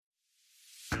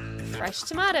Fresh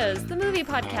Tomatoes, the movie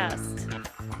podcast.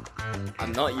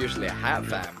 I'm not usually a hat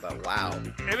fan, but wow.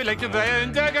 Jeg vil ikke være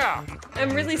en dagger.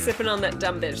 I'm really sipping on that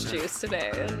dumb bitch juice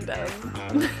today, and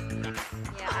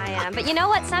Yeah, I am. But you know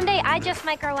what? Someday I just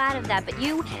might grow out of that. But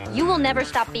you will never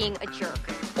stop being a jerk.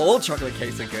 All chocolate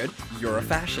cakes are good. You're a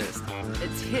fascist.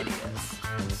 it's hideous.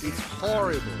 It's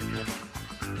horrible.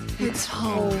 It's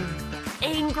home.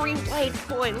 Angry white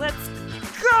boy, let's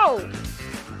go!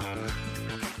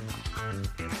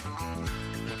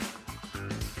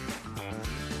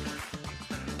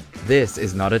 This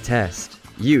is not a test.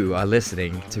 You are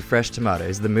listening to Fresh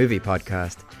Tomatoes, the movie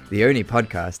podcast, the only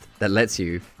podcast that lets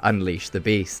you unleash the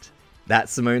beast.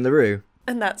 That's Simone LaRue.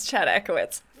 And that's Chad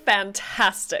Ekowitz.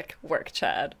 Fantastic work,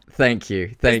 Chad. Thank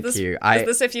you. Thank you. Is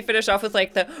this if you finish off with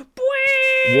like the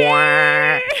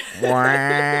Wah,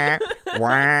 wah,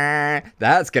 wah.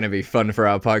 That's going to be fun for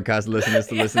our podcast listeners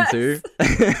to listen to.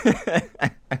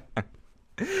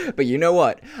 But you know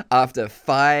what? After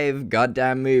 5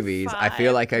 goddamn movies, I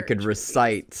feel like I could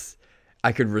recite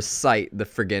the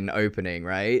friggin' opening,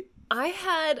 right? I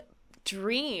had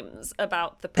dreams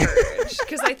about The Purge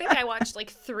because I think I watched like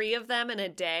 3 of them in a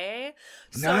day.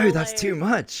 No, that's too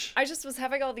much. I just was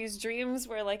having all these dreams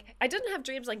where like I didn't have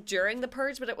dreams like during The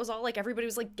Purge, but it was all like everybody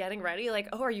was like getting ready, like,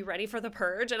 oh, are you ready for The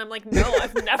Purge? And I'm like, no,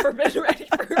 I've never been ready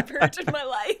for a purge in my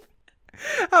life.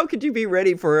 How could you be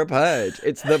ready for a purge?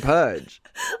 It's The Purge.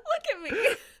 Look at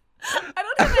me. I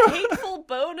don't have a hateful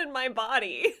bone in my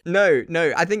body. No,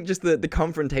 I think just the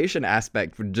confrontation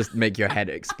aspect would just make your head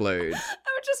explode.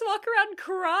 I would just walk around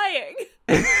crying.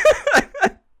 Please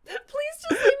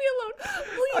just leave me alone.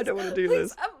 Please. I don't want to do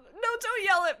this. No, don't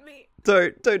yell at me.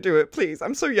 Don't do it, please.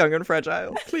 I'm so young and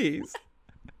fragile. Please.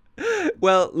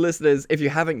 Well, listeners, if you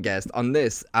haven't guessed, on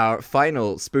this, our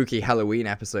final spooky Halloween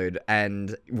episode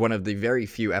and one of the very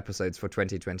few episodes for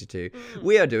 2022,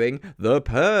 we are doing The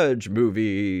Purge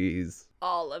movies.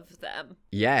 All of them.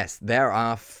 Yes, there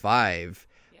are 5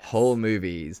 whole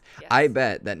movies. Yes. I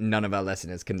bet that none of our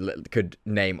listeners could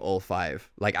name all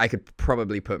 5. Like, I could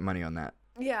probably put money on that.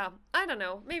 Yeah, I don't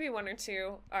know. Maybe 1 or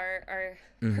 2 are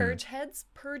purge heads,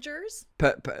 purgers,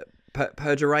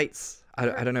 Purgerites?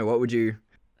 I don't know. What would you...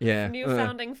 Yeah. new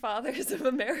founding fathers of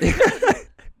America.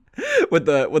 with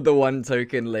the one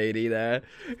token lady there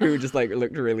who just like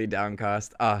looked really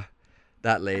downcast.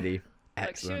 That lady.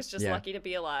 Like she was just lucky to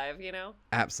be alive, you know?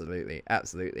 Absolutely.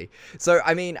 So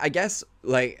I mean, I guess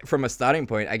like from a starting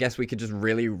point, I guess we could just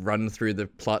really run through the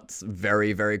plots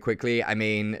very, very quickly. I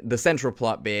mean, the central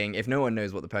plot being, if no one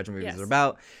knows what the Purge movies are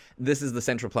about, this is the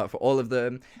central plot for all of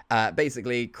them.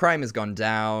 Basically, crime has gone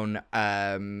down.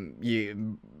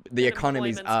 The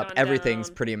economy's up. Everything's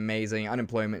pretty amazing.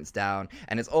 Unemployment's down.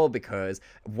 And it's all because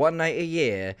one night a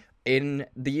year in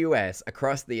the US,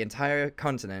 across the entire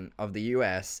continent of the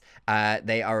US,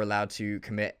 they are allowed to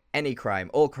commit any crime.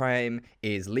 All crime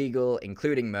is legal,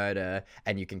 including murder,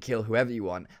 and you can kill whoever you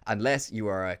want, unless you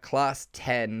are a class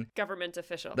 10 government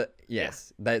official.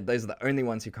 Those are the only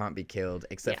ones who can't be killed,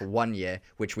 except for 1 year,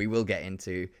 which we will get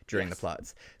into during the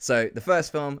plots. So the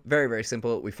first film, very, very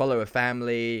simple. We follow a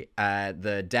family.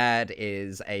 The dad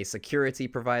is a security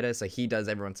provider, so he does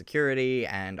everyone's security,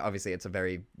 and obviously it's a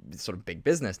very sort of big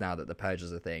business now that the Purge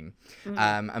is a thing.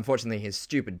 Unfortunately, his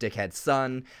stupid dickhead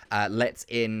son lets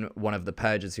in one of the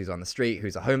Purgers who's on the street,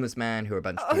 who's a homeless man, who a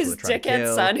bunch of people are trying to kill. His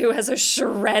dickhead son who has a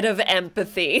shred of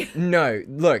empathy. No,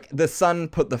 look, the son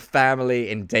put the family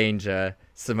in danger,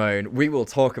 Simone. We will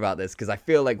talk about this because I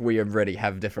feel like we already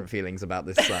have different feelings about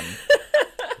this son.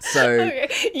 So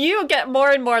okay. You get more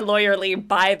and more lawyerly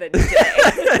by the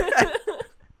day.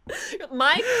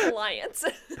 My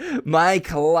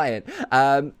client.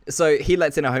 So he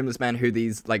lets in a homeless man who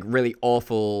these like really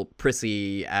awful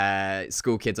prissy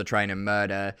school kids are trying to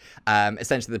murder.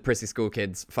 Essentially, the prissy school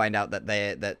kids find out that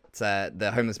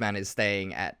the homeless man is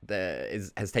staying at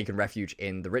has taken refuge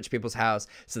in the rich people's house.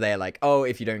 So they're like, oh,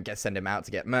 if you don't send him out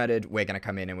to get murdered, we're gonna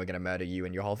come in and we're gonna murder you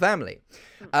and your whole family.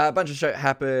 A bunch of shit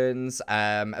happens.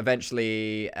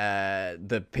 Eventually,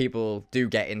 the people do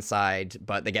get inside,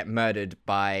 but they get murdered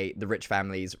by the rich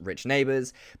family's rich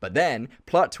neighbors. But then,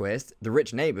 plot twist, the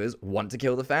rich neighbors want to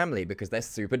kill the family because they're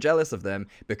super jealous of them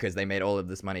because they made all of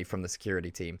this money from the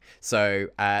security team. So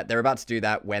they're about to do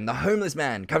that when the homeless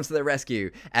man comes to their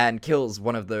rescue and kills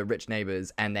one of the rich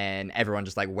neighbors, and then everyone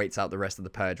just like waits out the rest of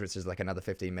the Purge, which is like another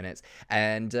 15 minutes,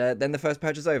 and then the first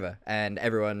Purge is over and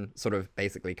everyone sort of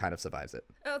basically kind of survives it.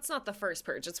 Oh, it's not the first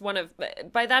Purge. It's one of...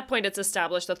 By that point, it's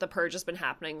established that the Purge has been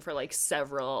happening for like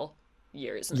several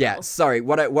years now. Yeah, sorry.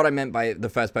 What I meant by the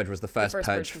first Purge was the first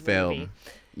Purge film. Movie.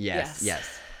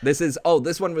 Yes.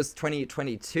 This one was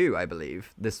 2022, I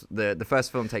believe. The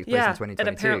first film takes place in 2022. It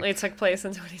apparently took place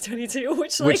in 2022,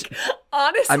 which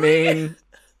honestly, I mean,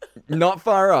 not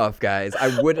far off, guys.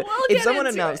 I would if someone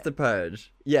announced it. The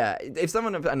Purge. Yeah, if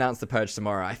someone announced The Purge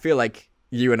tomorrow, I feel like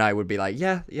you and I would be like,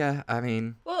 yeah. I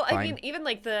mean, well, fine. I mean, even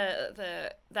like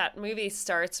that movie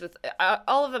starts with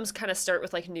all of them kind of start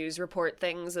with like news report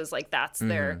things as like that's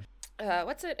their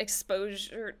what's it,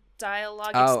 exposure dialogue,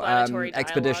 explanatory dialogue.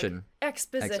 Exposition.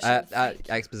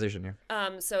 Exposition,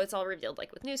 yeah. So it's all revealed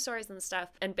like with news stories and stuff,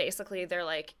 and basically they're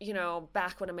like, you know,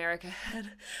 back when America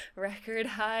had record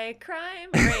high crime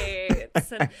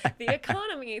rates and the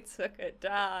economy took a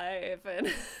dive, and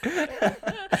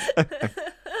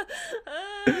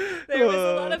there was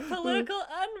a lot of political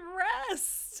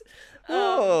unrest.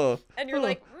 And you're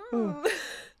like,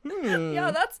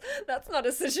 yeah, that's not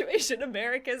a situation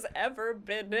America's ever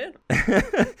been in.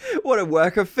 What a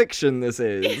work of fiction this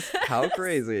is. How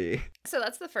crazy. So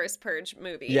that's the first Purge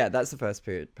movie. Yeah, that's the first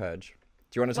Purge.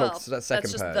 Do you want to talk the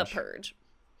second Purge? That's just the Purge.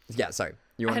 Yeah, sorry.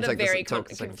 I had a very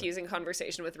confusing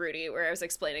conversation with Rudy where I was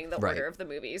explaining the order of the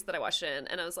movies that I watched in,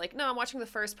 and I was like, no, I'm watching the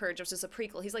first Purge, which is a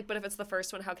prequel. He's like, but if it's the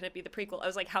first one, how can it be the prequel? I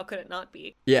was like, how could it not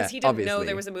be? Yeah, because he didn't know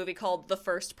there was a movie called The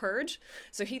First Purge,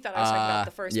 so he thought I was talking about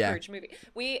the first Purge movie.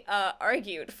 We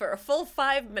argued for a full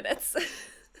 5 minutes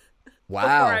wow,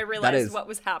 before I realized what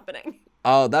was happening.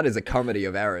 Oh, that is a comedy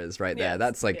of errors right there. Yes,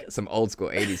 that's like some old school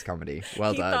 80s comedy.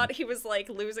 Well done. He thought he was like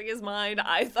losing his mind.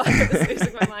 I thought I was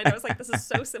losing my mind. I was like, this is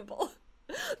so simple.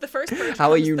 The first Purge How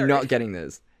are you third. not getting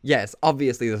this? Yes,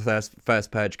 obviously the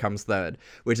first Purge comes third,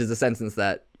 which is a sentence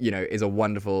that, you know, is a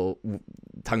wonderful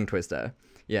tongue twister.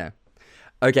 Yeah.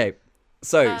 Okay,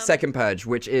 so second Purge,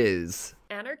 which is...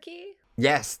 Anarchy?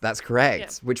 Yes, that's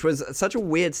correct, which was such a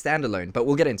weird standalone, but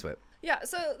we'll get into it. Yeah,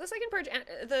 so the second Purge,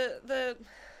 the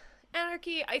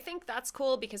Anarchy, I think that's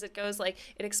cool because it goes like,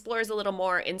 it explores a little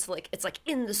more into like, it's like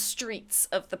in the streets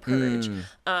of the Purge.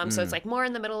 So it's like more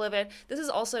in the middle of it. This is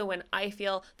also when I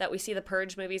feel that we see the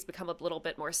Purge movies become a little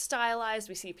bit more stylized.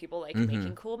 We see people like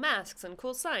making cool masks and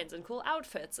cool signs and cool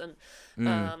outfits and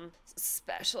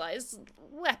specialized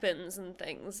weapons and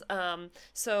things.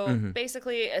 So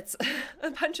basically it's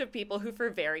a bunch of people who for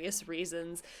various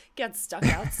reasons get stuck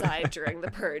outside during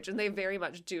the Purge, and they very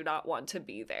much do not want to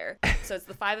be there. So it's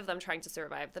the 5 of them trying to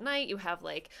survive the night. You have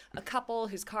like a couple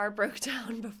whose car broke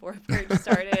down before Purge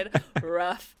started.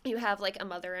 Rough. You have like a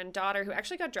mother and daughter who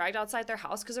actually got dragged outside their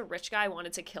house because a rich guy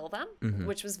wanted to kill them,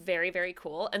 which was very, very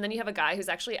cool. And then you have a guy who's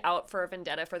actually out for a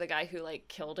vendetta for the guy who like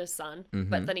killed his son,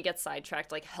 but then he gets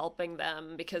sidetracked like helping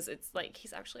them because it's like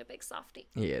he's actually a big softie.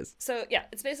 He is. So yeah,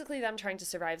 it's basically them trying to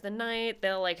survive the night.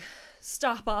 They'll like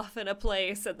stop off in a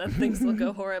place and then things will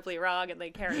go horribly wrong and they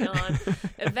carry on.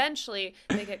 Eventually,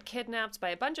 they get kidnapped by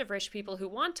a bunch of rich people who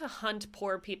want to hunt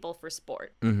poor people for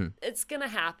sport. It's gonna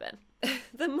happen.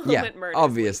 The moment murder.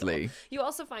 Obviously. Legal. You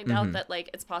also find out that like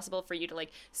it's possible for you to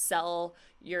like sell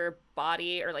your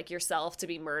body or like yourself to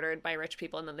be murdered by rich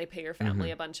people, and then they pay your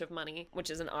family a bunch of money, which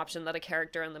is an option that a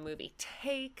character in the movie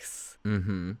takes.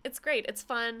 It's great. It's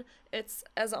fun. It's,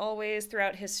 as always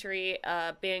throughout history,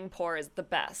 being poor is the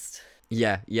best.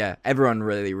 Yeah. Everyone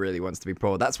really, really wants to be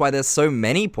poor. That's why there's so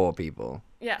many poor people.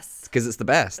 Yes. Because it's the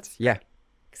best. Yeah.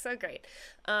 So great.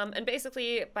 And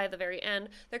basically, by the very end,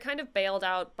 they're kind of bailed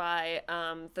out by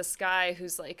this guy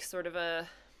who's like sort of a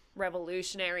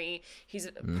revolutionary. He's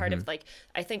part of like,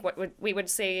 I think what we would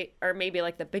say are maybe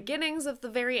like the beginnings of the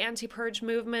very anti-Purge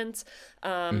movement.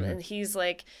 And he's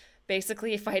like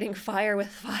basically fighting fire with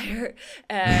fire.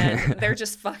 And they're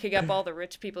just fucking up all the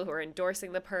rich people who are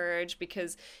endorsing the Purge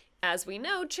because, as we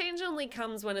know, change only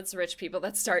comes when it's rich people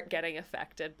that start getting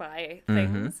affected by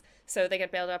things. So they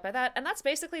get bailed out by that. And that's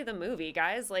basically the movie,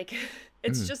 guys. Like,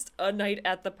 it's just a night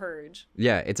at the Purge.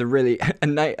 Yeah, it's a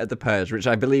night at the Purge, which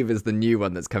I believe is the new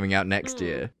one that's coming out next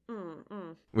year.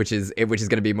 Which is going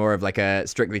to be more of like a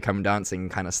Strictly Come Dancing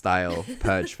kind of style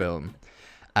Purge film.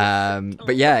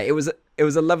 But yeah, it was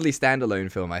a lovely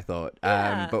standalone film, I thought.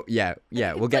 But yeah,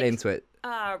 we'll get into it.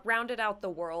 Rounded out the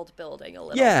world building a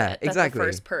little bit. That Exactly. the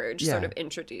first Purge sort of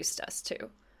introduced us to.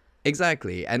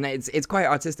 Exactly, and it's quite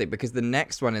artistic because the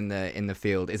next one in the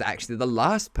field is actually the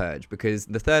last Purge, because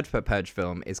the third Purge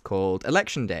film is called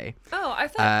Election Day. Oh, I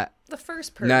thought the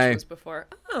first Purge was before.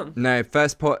 Oh. No,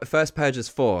 first Purge is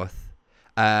fourth.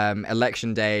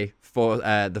 Election Day for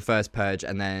the first Purge,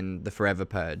 and then the Forever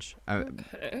Purge.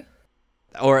 Okay.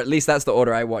 Or at least that's the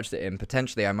order I watched it in.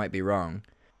 Potentially, I might be wrong.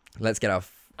 Let's get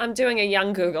off. I'm doing a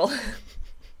young Google.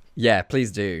 Yeah,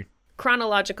 please do.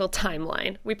 Chronological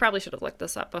timeline. We probably should have looked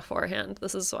this up beforehand.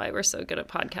 This is why we're so good at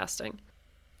podcasting.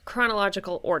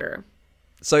 Chronological order.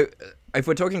 So if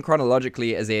we're talking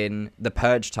chronologically, as in the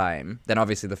purge time, then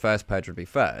obviously the first purge would be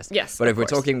first. Yes, but of if we're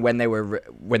course. talking when they were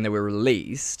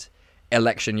released,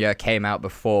 election year came out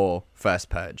before first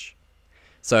purge.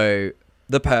 So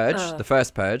the purge, the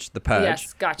first purge, the purge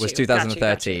Yes, got was you,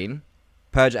 2013.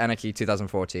 Purge Anarchy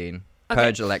 2014. Okay.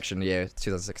 Purge election year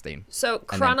 2016. So then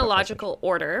chronological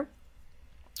order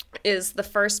is the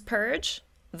first purge,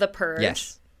 the purge,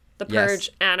 Yes. the Yes. purge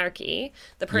anarchy,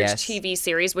 the purge Yes. TV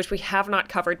series, which we have not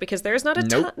covered because there's not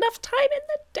Nope. enough time in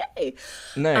the day.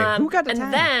 No, who got the and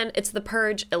time? then it's the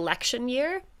purge election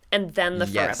year, and then the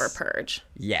Yes. forever purge.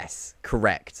 Yes,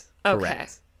 correct. Okay.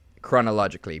 Correct.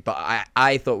 Chronologically. But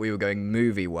I thought we were going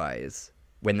movie-wise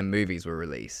when the movies were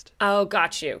released. Oh,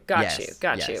 got you. Yes, You.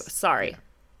 yes. Sorry.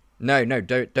 No,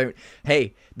 don't.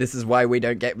 Hey, this is why we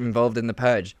don't get involved in the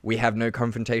purge. We have no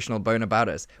confrontational bone about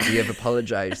us. We have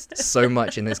apologized so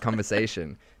much in this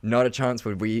conversation. Not a chance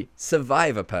would we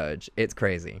survive a purge. It's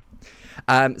crazy.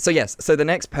 So the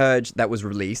next purge that was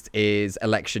released is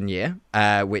election year,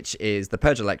 which is the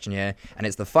purge election year, and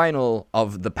it's the final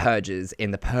of the purges in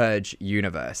the purge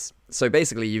universe. So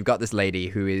basically, you've got this lady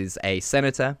who is a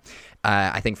senator,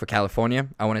 I think for California,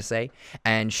 I want to say,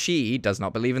 and she does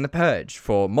not believe in the purge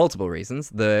for multiple reasons.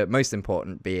 The most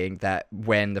important being that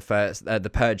when the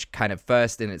purge kind of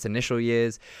first in its initial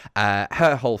years,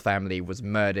 her whole family was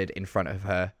murdered in front of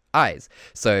her eyes.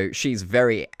 So she's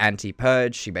very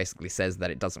anti-purge. She basically says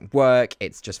that it doesn't work.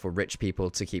 It's just for rich people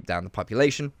to keep down the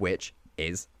population, which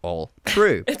is all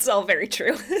true. It's all very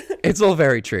true. It's all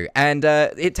very true. And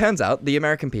it turns out the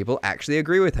American people actually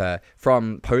agree with her.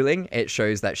 From polling, it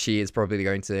shows that she is probably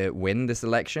going to win this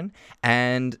election.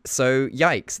 And so,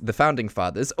 yikes, the Founding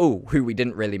Fathers, who we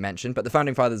didn't really mention, but the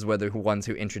Founding Fathers were the ones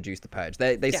who introduced the purge.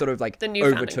 They sort of like the new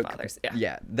Founding overtook. Fathers,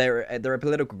 Yeah, they're a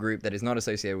political group that is not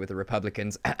associated with the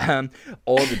Republicans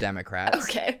or the Democrats.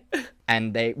 Okay.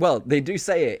 And they do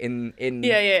say it in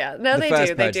Yeah. No, the they first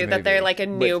do. They Purge do. That they're movie, like a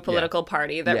new which- political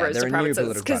party that Yeah, rose they're to a new prominence.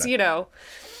 political Because, party.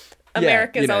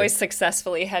 America's you know. always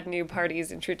successfully had new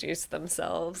parties introduce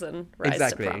themselves and rise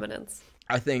Exactly. to prominence.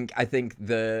 I think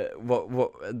the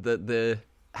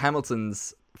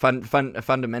Hamilton's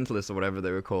fundamentalists or whatever they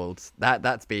were called,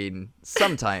 that's been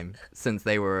some time since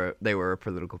they were a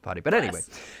political party. But anyway,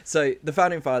 so the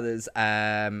Founding Fathers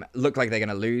look like they're going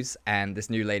to lose, and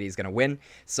this new lady is going to win.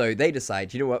 So they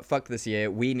decide, you know what, fuck this year.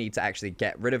 We need to actually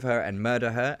get rid of her and murder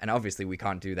her. And obviously we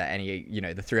can't do that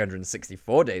the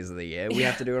 364 days of the year. We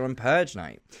have to do it on Purge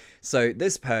night. So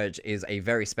this purge is a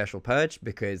very special purge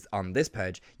because on this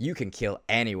purge, you can kill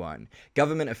anyone.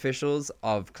 Government officials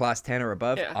of class 10 or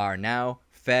above are now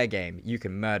fair game. You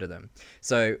can murder them.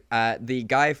 So the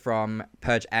guy from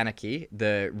Purge Anarchy,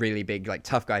 the really big, like,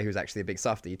 tough guy who's actually a big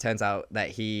softie, turns out that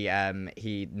he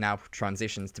now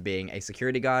transitions to being a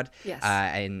security guard. Yes.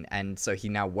 And so he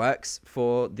now works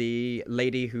for the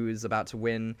lady who is about to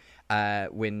win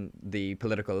the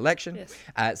political election.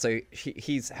 Yes. So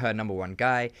he's her number one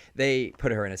guy. They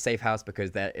put her in a safe house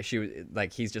because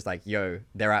he's just like, yo,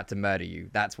 they're out to murder you.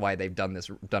 That's why they've done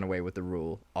away with the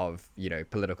rule of,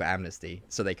 political amnesty,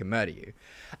 so they can murder you.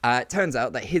 Turns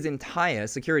out that his entire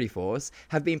security force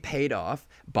have been paid off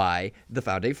by the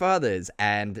Founding Fathers,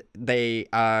 and they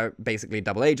are basically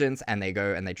double agents, and they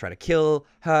go and they try to kill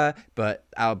her, but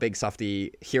our big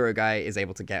softy hero guy is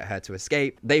able to get her to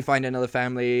escape. They find another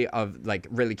family of, like,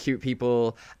 really cute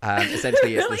people.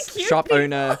 Essentially, it's Really this cute shop people.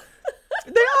 owner.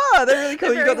 They're really cool.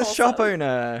 They're You got very this shop wholesome.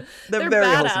 owner. They're They're very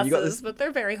badasses, wholesome. You got this. but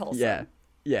they're very wholesome.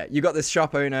 Yeah, you got this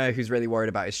shop owner who's really worried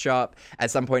about his shop. At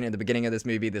some point in the beginning of this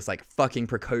movie, this, like, fucking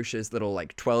precocious little,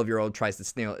 like, 12-year-old tries to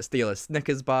steal a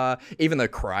Snickers bar, even though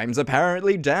crime's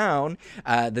apparently down.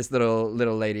 This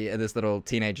little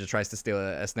teenager tries to steal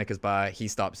a Snickers bar. He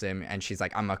stops him, and she's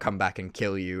like, I'm gonna come back and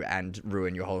kill you and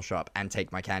ruin your whole shop and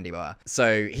take my candy bar.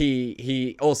 So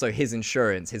he also, his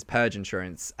purge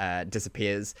insurance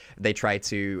disappears. They try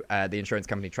to, the insurance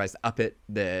company tries to up it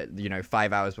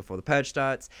 5 hours before the purge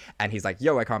starts, and he's like,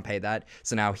 yo, I can't pay that.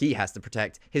 So now he has to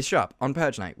protect his shop on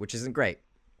purge night, which isn't great.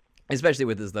 Especially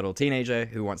with this little teenager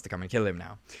who wants to come and kill him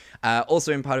now.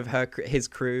 Also in part of his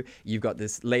crew, you've got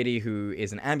this lady who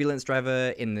is an ambulance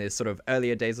driver. In the sort of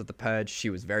earlier days of the purge, she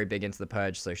was very big into the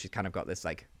purge, so she's kind of got this,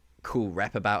 like, cool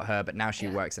rep about her, but now she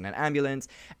works in an ambulance,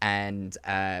 and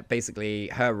basically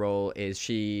her role is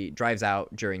she drives out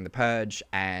during the purge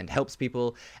and helps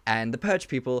people, and the purge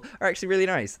people are actually really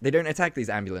nice. They don't attack these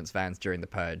ambulance vans during the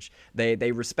purge.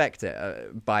 They respect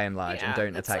it by and large and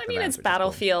don't attack the vans. It's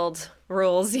battlefield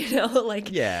rules,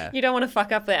 like, Yeah. you don't want to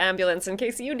fuck up the ambulance in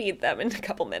case you need them in a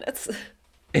couple minutes.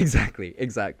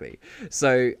 Exactly.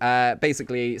 So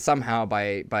basically, somehow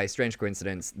by strange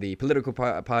coincidence, the political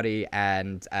party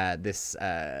and this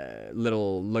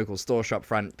little local store shop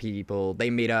front people, they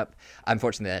meet up.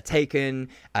 Unfortunately, they're taken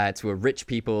to a rich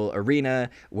people arena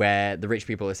where the rich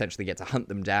people essentially get to hunt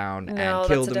them down and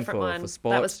kill them for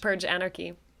sport. That was Purge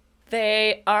Anarchy.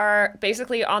 They are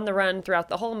basically on the run throughout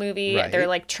the whole movie. Right. They're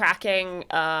like tracking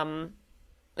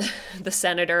the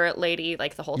senator lady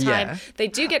like the whole time. Yeah. They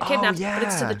do get kidnapped, but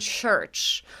it's to the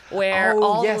church where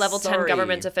all the level 10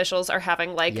 government officials are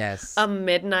having like a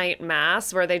midnight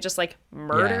mass where they just like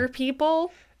murder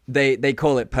people. They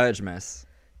call it Purgemas,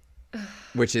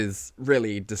 which is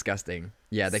really disgusting.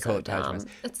 Yeah, they call it Purgemas.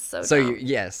 It's so dumb. dumb.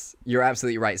 Yes, you're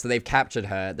absolutely right. So they've captured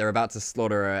her. They're about to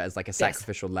slaughter her as like a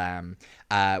sacrificial lamb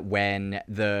when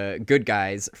the good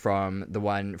guys from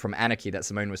Anarchy that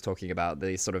Simone was talking about,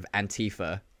 the sort of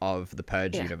Antifa of the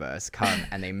Purge universe, come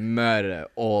and they murder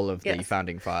all of the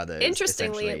founding fathers.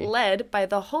 Interestingly, led by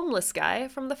the homeless guy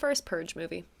from the first Purge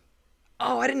movie.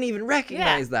 Oh, I didn't even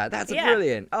recognize that. That's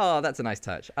brilliant. Oh, that's a nice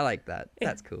touch. I like that.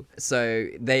 That's cool. So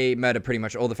they murder pretty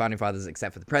much all the founding fathers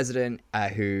except for the president,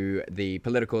 who the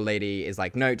political lady is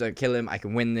like, no, don't kill him. I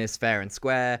can win this fair and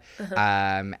square.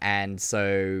 And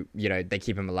so, they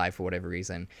keep him alive for whatever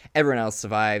reason. Everyone else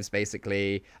survives,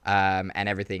 basically, and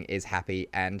everything is happy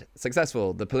and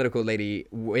successful. The political lady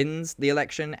wins the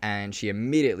election, and she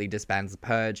immediately disbands the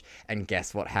Purge. And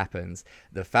guess what happens?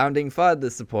 The founding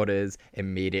fathers supporters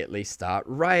immediately start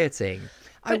rioting.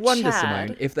 I wonder, Chad,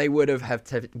 Simone, if they would have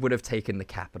taken the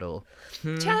Capitol.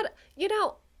 Chad,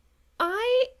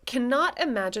 I cannot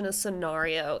imagine a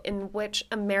scenario in which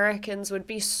Americans would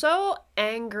be so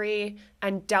angry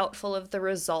and doubtful of the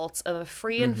results of a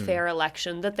free and fair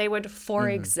election that they would, for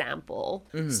example,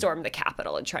 storm the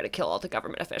Capitol and try to kill all the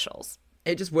government officials.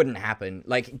 It just wouldn't happen.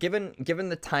 Like, given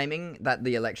the timing that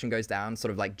the election goes down,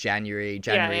 sort of like January,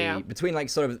 between like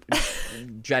sort of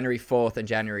January 4th and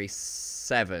January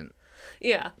 7th.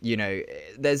 Yeah.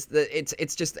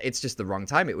 It's just the wrong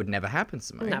time. It would never happen,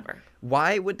 Simone. Never.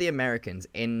 Why would the Americans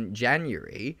in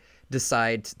January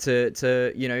decide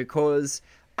to cause?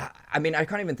 I mean, I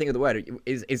can't even think of the word.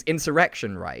 Is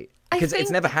insurrection right? Because it's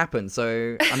never happened,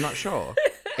 so I'm not sure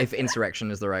if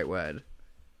insurrection is the right word.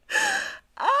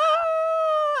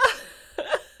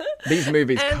 These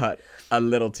movies cut a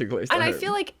little too close to home. And I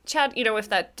feel like, Chad, if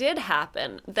that did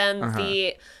happen, then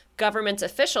the government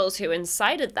officials who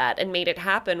incited that and made it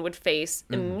happen would face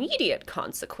immediate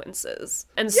consequences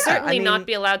and certainly not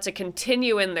be allowed to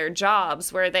continue in their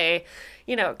jobs where they,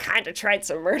 kind of tried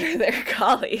to murder their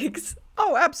colleagues.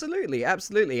 Oh, absolutely.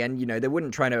 And, they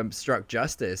wouldn't try to obstruct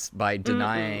justice by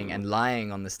denying and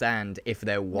lying on the stand if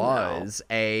there was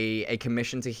a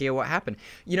commission to hear what happened.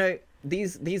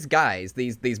 These guys,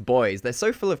 these boys, they're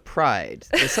so full of pride.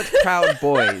 They're such proud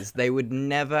boys. They would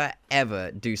never,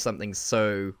 ever do something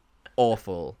so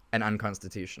awful and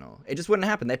unconstitutional. It just wouldn't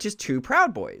happen. They're just two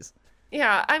proud boys.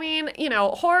 Yeah, I mean,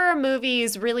 horror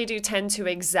movies really do tend to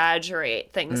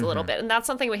exaggerate things a little bit. And that's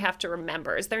something we have to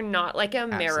remember is they're not like a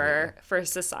mirror for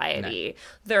society. No.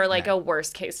 They're like a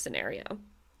worst case scenario.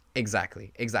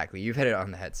 Exactly. You've hit it on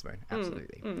the head, Simone.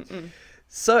 Absolutely.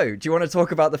 So, do you want to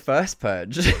talk about the first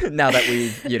Purge now that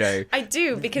we've, I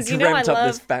do, because I dreamt up love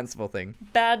this fanciful thing.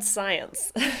 Bad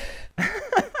science.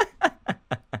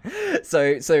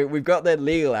 So we've got the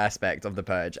legal aspect of the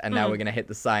Purge, and now we're going to hit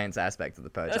the science aspect of the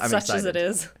Purge. I'm Such excited. as it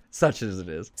is. Such as it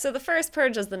is. So the first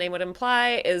Purge, as the name would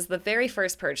imply, is the very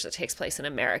first Purge that takes place in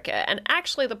America. And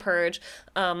actually the Purge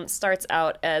starts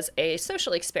out as a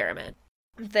social experiment.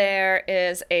 There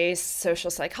is a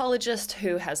social psychologist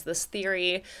who has this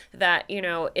theory that,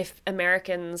 if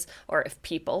Americans, or if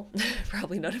people,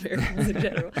 probably not Americans in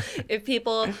general, if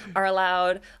people are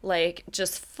allowed,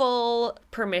 just full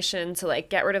permission to,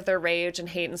 get rid of their rage and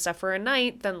hate and stuff for a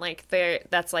night, then,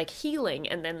 that's, healing,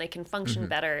 and then they can function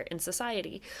better in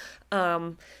society.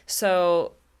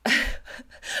 So...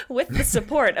 with the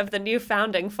support of the new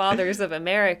founding fathers of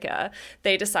America,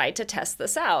 they decide to test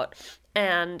this out.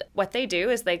 And what they do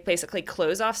is they basically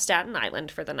close off Staten Island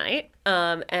for the night,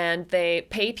 and they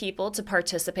pay people to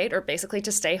participate or basically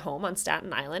to stay home on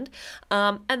Staten Island.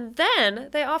 And then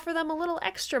they offer them a little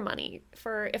extra money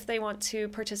for if they want to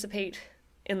participate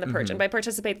in the Purge. And by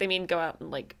participate, they mean go out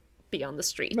and be on the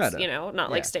streets, not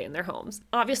stay in their homes.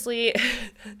 Obviously,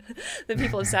 the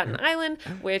people of Staten Island,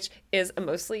 which is a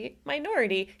mostly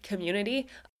minority community,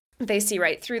 they see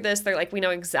right through this. They're like, we know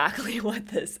exactly what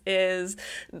this is.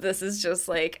 This is just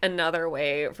another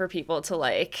way for people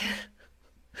to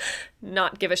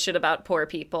not give a shit about poor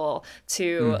people,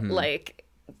 to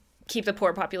keep the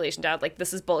poor population down. Like,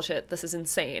 this is bullshit. This is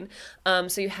insane.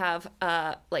 So you have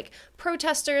like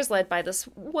protesters led by this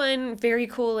one very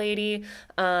cool lady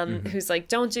who's like,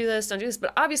 don't do this, don't do this.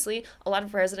 But obviously, a lot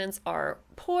of residents are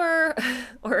poor,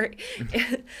 or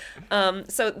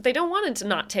so they don't want to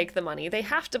not take the money. They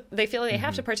have to. They feel like they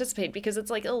have to participate because it's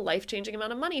like a life-changing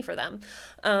amount of money for them.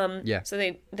 So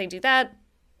they do that.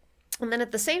 And then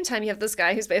at the same time, you have this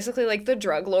guy who's basically like the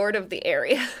drug lord of the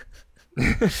area.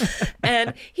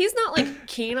 And he's not like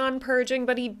keen on purging,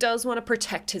 but he does want to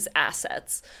protect his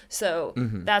assets. So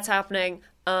that's happening.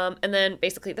 And then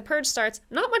basically the purge starts.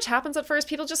 Not much happens at first.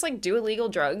 People just like do illegal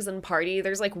drugs and party.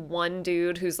 There's like one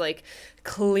dude who's like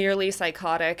clearly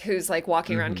psychotic, who's like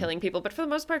walking around killing people. But for the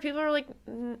most part, people are like,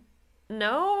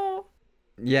 no.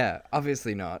 Yeah,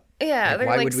 obviously not. Yeah, there's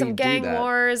why like would we some do gang that?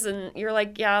 wars, and you're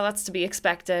like, yeah, that's to be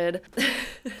expected.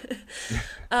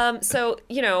 So,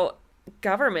 you know,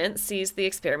 government sees the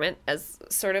experiment as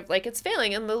sort of like it's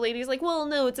failing, and the lady's like, well,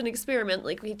 no, it's an experiment.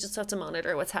 Like, we just have to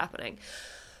monitor what's happening.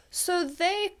 So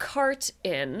they cart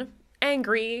in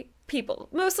angry people,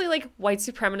 mostly like white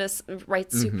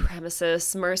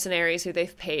supremacists, mercenaries who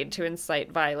they've paid to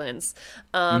incite violence,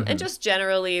 and just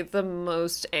generally the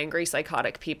most angry,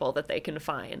 psychotic people that they can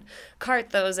find.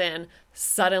 Cart those in.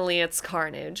 Suddenly it's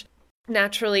carnage.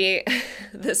 Naturally,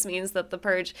 this means that the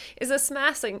purge is a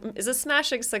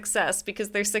smashing success,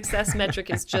 because their success metric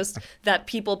is just that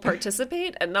people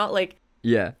participate and not like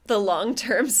the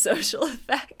long-term social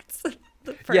effects of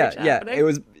the purge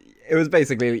happening. It was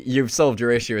basically, you've solved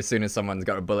your issue as soon as someone's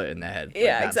got a bullet in their head. Like,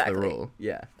 Yeah, that's exactly. the rule.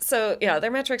 Yeah. So, yeah,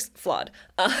 their metrics flawed.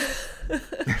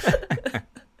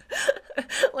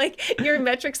 Like, your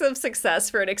metrics of success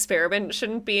for an experiment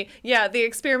shouldn't be, yeah, the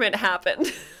experiment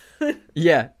happened.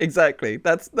 Yeah, exactly.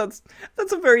 That's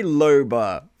a very low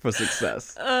bar for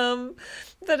success.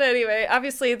 But anyway,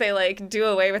 obviously they like do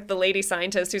away with the lady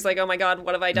scientist who's like, oh my god,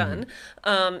 what have I done?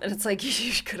 And it's like,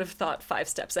 you could have thought 5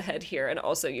 steps ahead here, and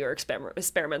also your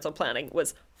experimental planning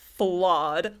was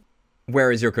flawed.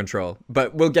 Where is your control?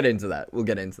 But we'll get into that. We'll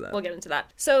get into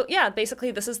that. So yeah,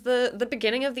 basically this is the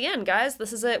beginning of the end, guys.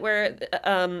 This is it, where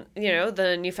you know,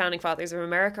 the new founding fathers of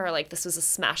America are like, this was a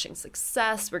smashing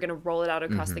success. We're gonna roll it out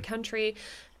across the country,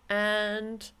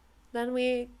 and then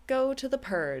we go to the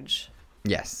purge.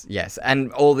 Yes.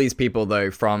 And all these people, though,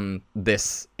 from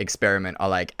this experiment are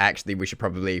like, actually, we should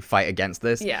probably fight against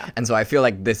this. Yeah. And so I feel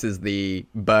like this is the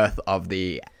birth of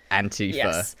the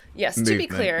Antifa Yes, to movement be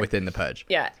clear, within the purge.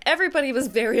 Yeah, everybody was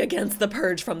very against the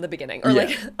purge from the beginning. Or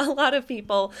like a lot of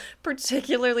people,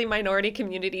 particularly minority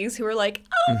communities, who were like,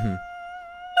 oh,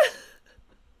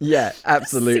 Yeah,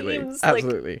 absolutely. seems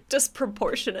Absolutely. like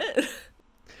disproportionate.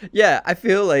 Yeah, I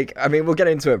feel like, I mean, we'll get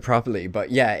into it properly,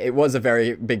 but yeah, it was a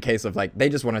very big case of like, they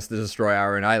just want us to destroy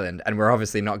our own island, and we're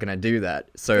obviously not going to do that,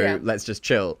 so let's just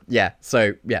chill. Yeah,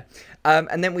 so yeah.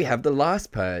 And then we have the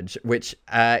last purge, which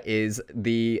is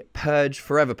the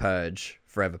Forever Purge.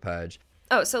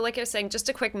 Oh, so like I was saying, just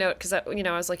a quick note, because, you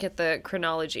know, I was looking at the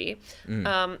chronology.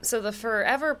 So the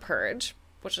Forever Purge,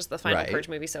 which is the final Purge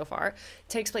movie so far,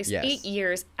 takes place 8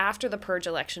 years after the Purge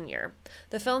election year.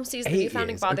 The film sees the new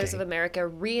founding fathers of America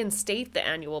reinstate the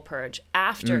annual Purge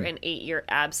after an 8-year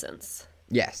absence.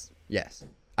 Yes.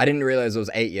 I didn't realize it was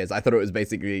 8 years. I thought it was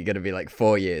basically going to be like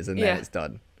 4 years and then it's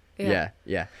done. Yeah.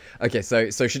 Okay,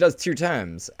 so she does 2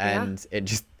 terms and it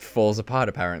just falls apart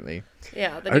apparently.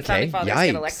 Yeah, the new founding fathers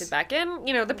get elected back in.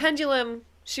 You know, the pendulum,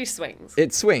 she swings.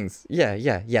 It swings.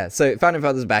 Yeah. So founding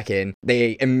fathers back in.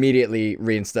 They immediately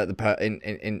reinstate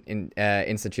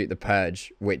institute the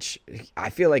purge, which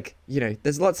I feel like, you know,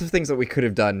 there's lots of things that we could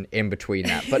have done in between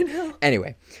that. But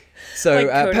anyway, so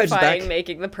like purge back,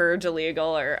 making the purge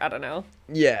illegal, or I don't know.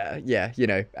 Yeah. You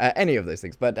know, any of those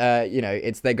things. But you know,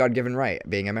 it's their God-given right,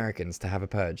 being Americans, to have a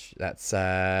purge. That's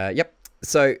yep.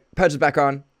 So purge is back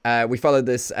on. We followed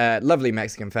this lovely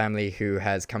Mexican family who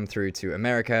has come through to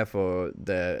America for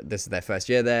this is their first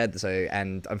year there.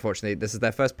 And unfortunately, this is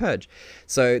their first purge.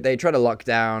 So they try to lock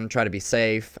down, try to be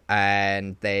safe,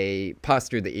 and they pass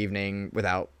through the evening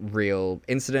without real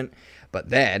incident. But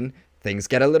then things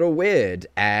get a little weird,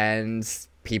 and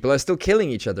people are still killing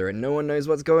each other, and no one knows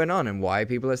what's going on and why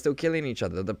people are still killing each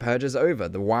other. The purge is over.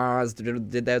 The wahs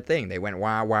did their thing. They went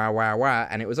wah, wah, wah, wah,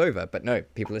 and it was over. But no,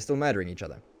 people are still murdering each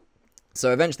other.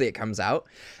 So eventually it comes out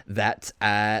that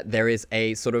there is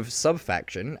a sort of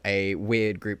sub-faction, a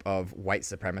weird group of white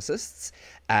supremacists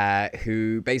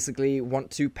who basically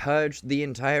want to purge the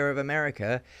entire of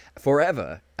America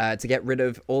forever. to get rid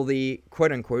of all the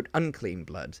quote-unquote unclean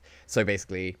blood. So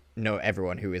basically,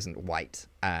 everyone who isn't white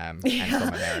and from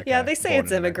America. Yeah, they say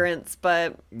it's immigrants,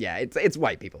 but... Yeah, it's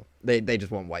white people. They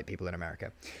just want white people in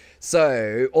America.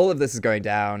 So all of this is going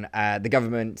down. The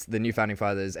government, the new founding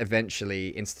fathers, eventually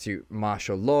institute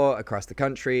martial law across the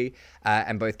country,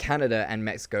 and both Canada and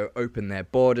Mexico open their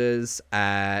borders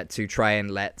to try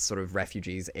and let sort of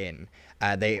refugees in.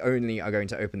 They only are going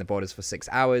to open the borders for 6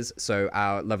 hours, so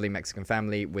our lovely Mexican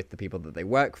family with the people that they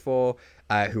work for,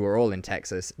 who are all in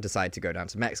Texas, decide to go down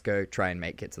to Mexico, try and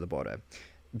make it to the border.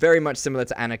 Very much similar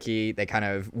to Anarchy, they kind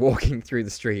of walking through the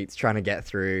streets, trying to get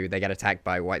through. They get attacked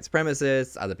by white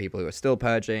supremacists, other people who are still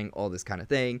purging, all this kind of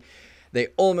thing. They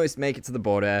almost make it to the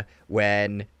border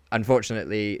when,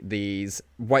 unfortunately, these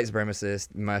white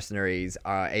supremacist mercenaries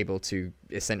are able to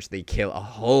essentially kill a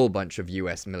whole bunch of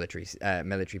U.S. military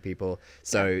people.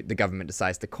 So the government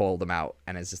decides to call them out,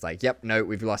 and it's just like, yep, no,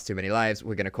 we've lost too many lives.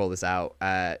 We're going to call this out.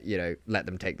 Let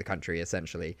them take the country,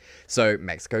 essentially. So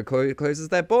Mexico closes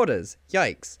their borders.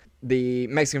 Yikes. The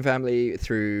Mexican family,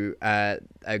 through a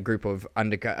group of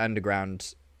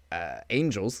underground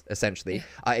angels, essentially,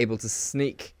 are able to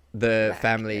sneak the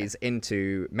families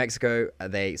into Mexico.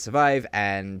 They survive,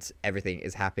 and everything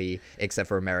is happy except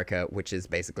for America, which is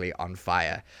basically on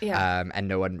fire. And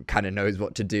no one kind of knows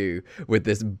what to do with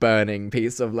this burning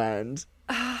piece of land.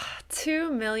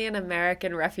 2 million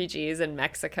American refugees in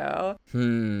Mexico.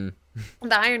 The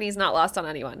irony is not lost on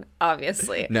anyone,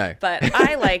 obviously. No. But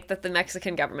I like that the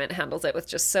Mexican government handles it with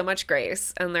just so much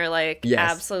grace, and they're like,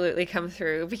 absolutely come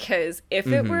through, because if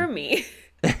it were me...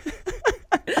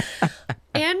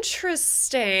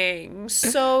 Interesting.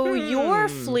 So you're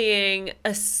fleeing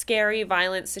a scary,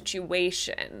 violent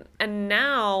situation, and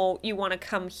now you want to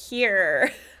come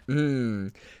here.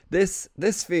 This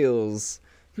feels.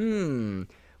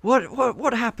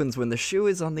 What happens when the shoe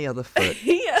is on the other foot?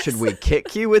 Yes. Should we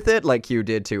kick you with it like you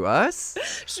did to us?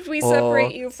 Should we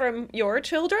separate you from your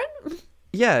children?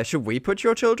 Yeah, should we put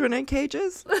your children in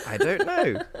cages? I don't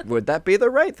know. Would that be the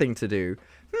right thing to do?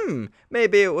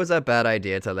 Maybe it was a bad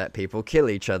idea to let people kill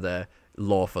each other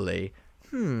lawfully.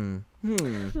 All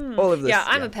of this. Yeah,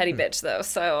 I'm a petty bitch, though,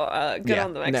 so good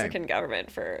on the Mexican government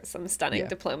for some stunning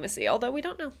diplomacy, although we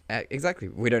don't know. Exactly.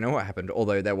 We don't know what happened,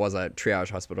 although there was a triage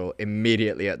hospital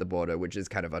immediately at the border, which is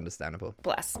kind of understandable.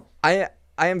 Bless.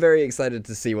 I am very excited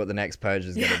to see what the next purge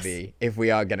is going to be, if we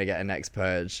are going to get a next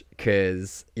purge,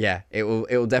 because, it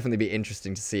will definitely be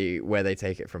interesting to see where they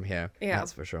take it from here. Yeah.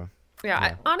 That's for sure.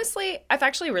 Yeah. Honestly, I've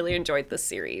actually really enjoyed this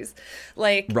series.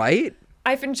 Right?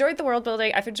 I've enjoyed the world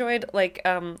building. I've enjoyed, like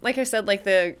I said, like,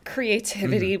 the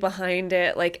creativity behind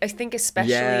it. Like, I think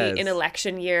especially in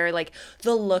election year, like,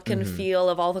 the look and feel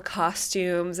of all the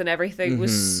costumes and everything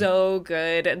was so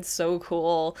good and so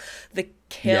cool. The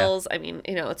kills, I mean,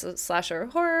 it's a slasher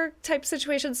horror type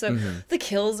situation, so the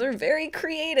kills are very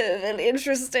creative and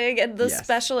interesting, and the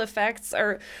special effects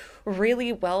are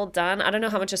really well done. I don't know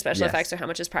how much is special effects or how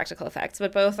much is practical effects,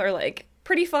 but both are, like,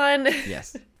 pretty fun.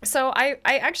 Yes. So I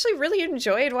actually really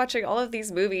enjoyed watching all of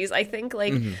these movies. I think,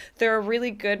 like, they're a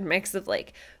really good mix of,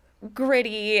 like,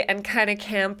 gritty and kind of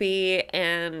campy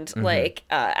and like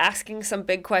asking some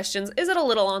big questions. Is it a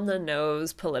little on the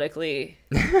nose politically?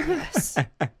 Yes.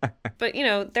 But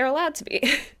they're allowed to be.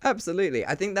 Absolutely.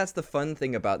 I think that's the fun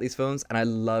thing about these films, and I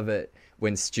love it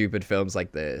when stupid films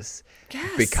like this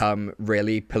become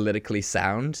really politically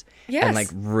sound and like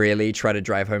really try to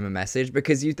drive home a message,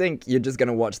 because you think you're just going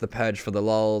to watch The Purge for the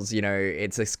lulz.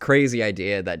 It's this crazy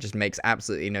idea that just makes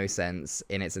absolutely no sense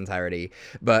in its entirety.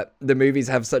 But the movies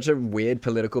have such a weird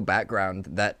political background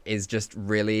that is just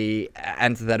really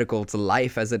antithetical to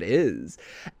life as it is.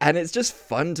 And it's just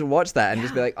fun to watch that and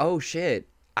just be like, oh shit,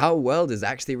 our world is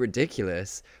actually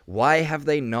ridiculous. Why have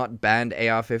they not banned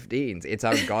AR-15s? It's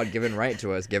our God-given right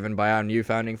to us, given by our new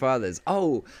founding fathers.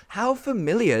 Oh, how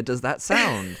familiar does that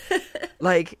sound?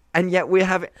 And yet we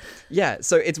have it. Yeah,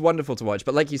 so it's wonderful to watch.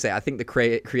 But like you say, I think the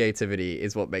creativity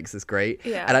is what makes this great.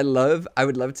 Yeah. And I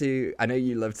would love to, I know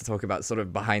you love to talk about sort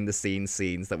of behind the scenes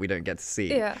scenes that we don't get to see.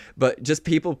 Yeah. But just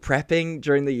people prepping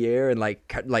during the year and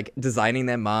like designing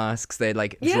their masks, they're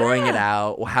like drawing it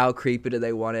out. Or how creepy do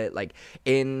they want it? Like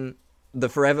in the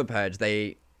Forever Purge,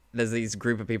 there's these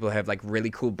group of people who have like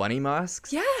really cool bunny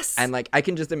masks. Yes. And like I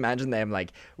can just imagine them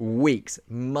like weeks,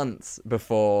 months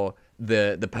before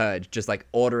the purge, just like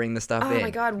ordering the stuff in. Oh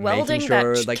my god, welding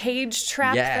that cage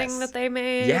trap thing that they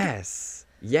made.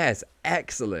 Yes,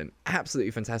 excellent,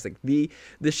 absolutely fantastic. The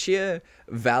sheer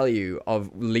value of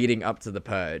leading up to the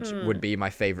purge would be my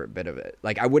favorite bit of it.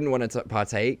 Like I wouldn't want to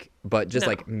partake, but just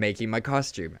like making my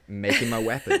costume, making my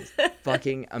weapons,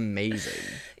 fucking amazing.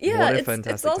 Yeah, what a it's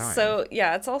fantastic also time.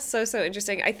 it's also so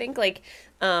interesting. I think like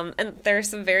and there's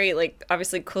some very like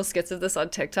obviously cool skits of this on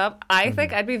TikTok. I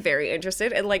think I'd be very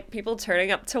interested in like people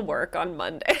turning up to work on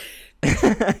Monday.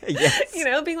 Yes. You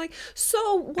know, being like,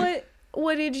 "So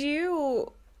what did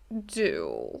you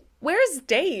do? Where's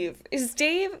Dave? Is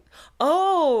Dave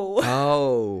Oh,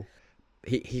 Oh.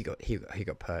 He got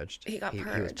purged. he got was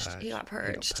purged. He got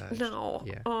purged. purged. No.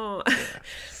 Yeah. Oh.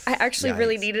 I actually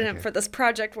really Yikes. needed him Okay. for this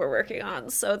project we're working on,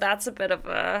 so that's a bit of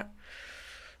a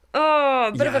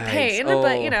bit of a Yikes. pain, but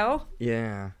Oh. you know,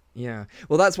 Yeah.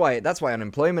 Well, that's why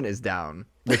unemployment is down,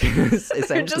 because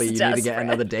essentially you need to get desperate.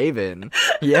 another Dave in.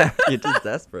 Yeah, you're just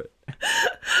desperate.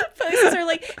 places are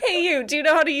like, "Hey, you, do you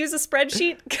know how to use a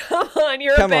spreadsheet? Come on,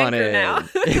 you're Come a on banker in.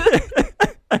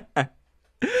 now."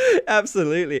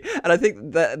 Absolutely. And I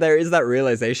think that there is that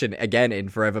realization again in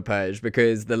Forever Purge,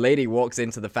 because the lady walks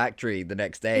into the factory the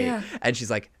next day Yeah. and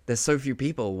she's like, "There's so few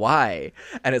people. Why?"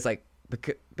 And it's like,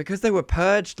 because they were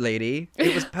purged, lady.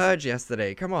 It was purge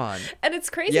yesterday. Come on. And it's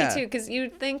crazy Yeah. too, because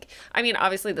you'd think, I mean,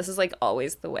 obviously this is like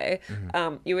always the way.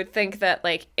 Mm-hmm. You would think that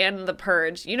like in the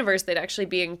Purge universe, they'd actually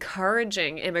be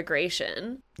encouraging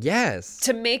immigration Yes.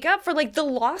 to make up for like the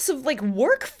loss of like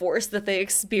workforce that they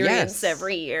experience Yes.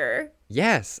 every year.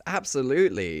 Yes,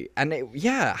 absolutely. And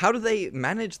how do they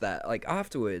manage that? Like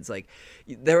afterwards, like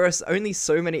there are only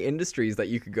so many industries that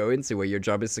you could go into where your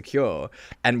job is secure,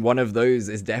 and one of those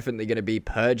is definitely going to be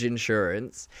purge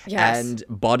insurance Yes. and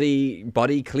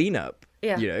body cleanup.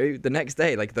 Yeah. You know, the next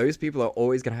day, like those people are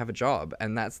always going to have a job,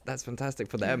 and that's fantastic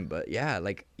for them. But yeah,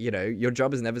 like, you know, your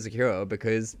job is never secure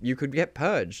because you could get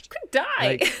purged. Could die.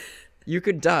 Like, you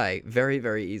could die very,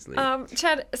 very easily.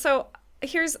 Chad, so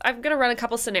I'm gonna run a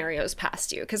couple scenarios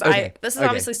past you because Okay, this is okay.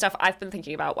 obviously stuff I've been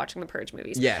thinking about watching the Purge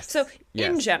movies. Yes, So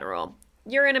in yes. general,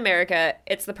 you're in America,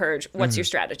 it's the Purge. What's Mm-hmm. your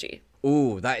strategy?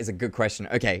 Ooh, that is a good question.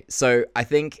 Okay, so I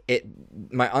think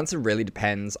my answer really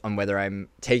depends on whether I'm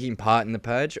taking part in the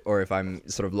purge or if I'm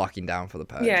sort of locking down for the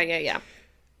purge. Yeah.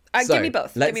 So, Give me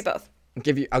both. Give me both.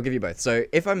 I'll give you both. So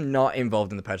if I'm not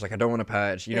involved in the purge, like I don't want to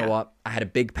purge, you know Yeah. what? I had a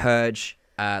big purge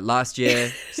last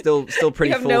year. Still pretty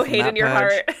You have full no from hate that in your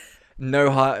purge. heart.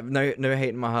 No hate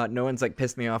in my heart. No one's like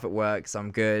pissed me off at work, so I'm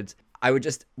good.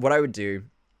 What I would do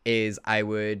is I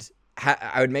would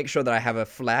make sure that I have a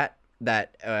flat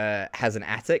that has an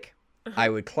attic. I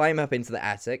would climb up into the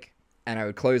attic and I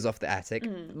would close off the attic.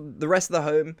 The rest of the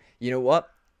home, you know what?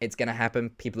 It's gonna happen.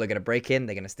 People are gonna break in.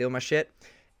 They're gonna steal my shit.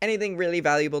 Anything really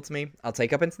valuable to me, I'll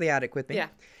take up into the attic with me. Yeah.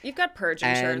 You've got Purge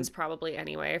And insurance probably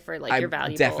anyway for like I your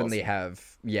valuables. definitely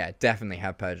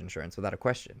have purge insurance without a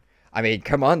question. I mean,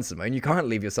 come on, Simone, you can't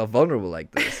leave yourself vulnerable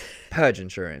like this. Purge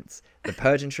insurance. The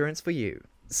purge insurance for you.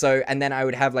 So, and then I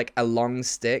would have like a long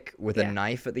stick with a Yeah.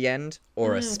 knife at the end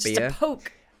or a spear. Just a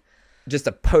poke. Just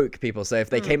to poke people. So if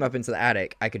they came up into the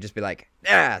attic, I could just be like,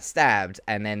 stabbed.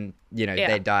 And then, you know, Yeah.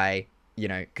 they die, you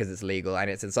know, because it's legal and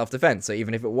it's in self-defense. So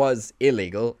even if it was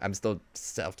illegal, I'm still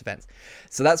self-defense.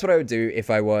 So that's what I would do if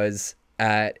I was,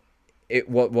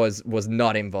 was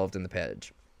not involved in the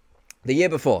purge. The year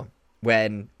before,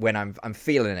 when I'm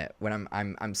feeling it, when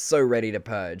I'm so ready to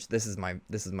purge, this is my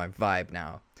vibe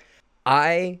now.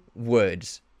 I would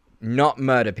not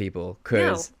murder people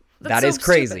because No, that that's is so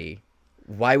crazy.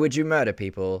 Why would you murder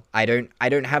people? I don't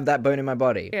have that bone in my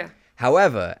body. Yeah.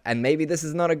 However, and maybe this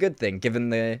is not a good thing given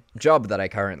the job that I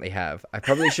currently have. I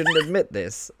probably shouldn't admit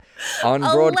this on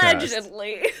broadcast.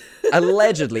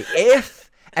 Allegedly, if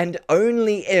and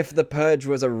only if the purge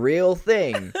was a real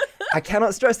thing. I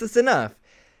cannot stress this enough.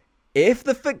 If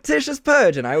the fictitious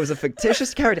purge and I was a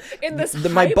fictitious character, In this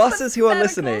my bosses who are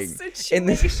hypothetical listening, in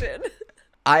this, situation.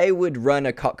 I would run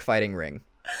a cockfighting ring.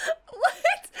 What?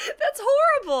 That's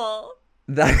horrible.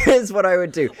 That is what I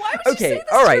would do. Why would Okay, you say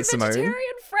this all to right, a Simone.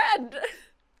 vegetarian friend?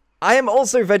 I am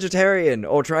also vegetarian,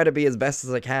 or try to be as best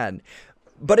as I can.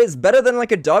 But it's better than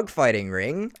like a dog fighting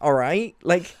ring, all right?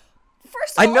 Like,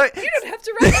 First of I all, know- you don't have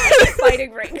to run any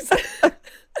fighting rings.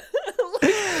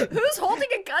 Like, who's holding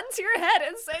a gun to your head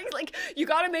and saying, like, you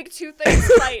gotta make two things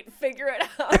fight, figure it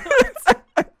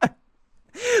out?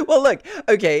 well, look,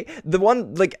 okay, the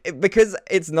one, like, because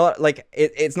it's not, like,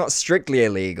 it's not strictly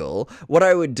illegal, what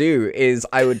I would do is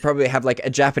I would probably have, like, a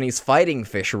Japanese fighting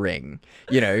fish ring,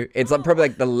 you know? It's like, probably,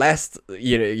 like, the less,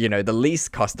 you know, the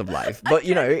least cost of life. But,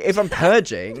 you know, if I'm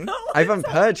purging, No if I'm one's holding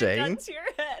a purging... gun to your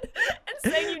head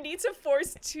and saying you need to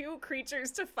force two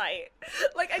creatures to fight.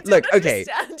 Like, I don't Look, okay.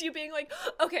 understand you being like,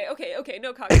 okay,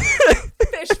 no cockfighting,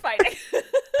 fish fighting.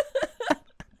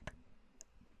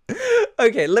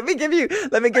 Okay, let me give you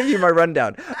my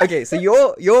rundown. Okay, so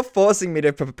you're forcing me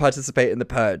to participate in the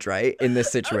purge, right? In this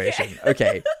situation.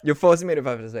 Okay. You're forcing me to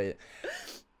participate.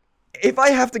 if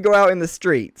I have to go out in the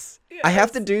streets, I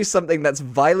have to do something that's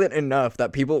violent enough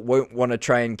that people won't want to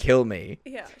try and kill me.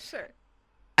 Yeah, sure.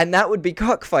 And that would be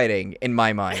cockfighting in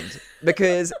my mind,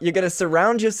 because you're going to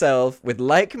surround yourself with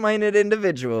like-minded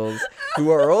individuals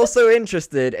who are also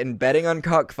interested in betting on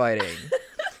cockfighting.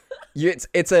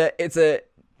 It's a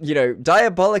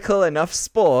diabolical enough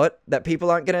sport that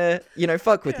people aren't going to,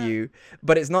 fuck with you,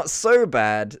 but it's not so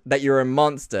bad that you're a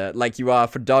monster like you are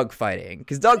for dogfighting,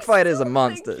 because dogfighters are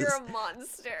monsters. You're a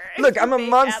monster. Look, I'm a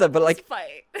monster, but like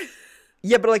fight.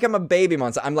 Yeah, but like I'm a baby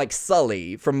monster. I'm like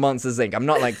Sully from Monsters Inc. I'm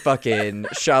not like fucking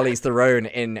Charlize Theron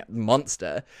in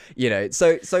Monster,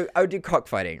 So I would do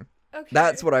cockfighting. Okay.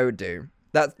 That's what I would do.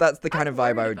 That's the kind of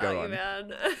vibe I would go you, on.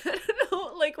 Man. I don't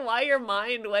know, like, why your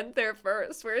mind went there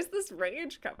first. Where's this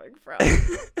rage coming from?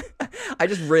 I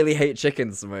just really hate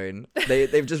chickens, Simone.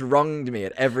 They've just wronged me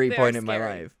at every point in my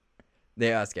life.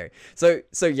 They are scary. So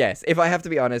yes, if I have to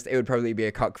be honest, it would probably be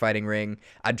a cockfighting ring.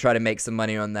 I'd try to make some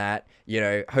money on that.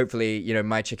 Hopefully,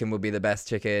 my chicken will be the best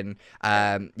chicken.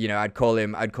 I'd call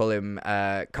him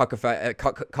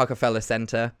Cockafella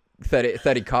Center,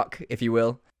 30 cock, if you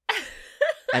will.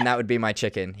 And that would be my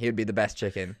chicken. He would be the best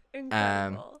chicken.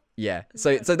 Incredible. Yeah.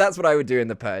 So that's what I would do in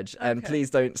the purge. Okay. And please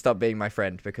don't stop being my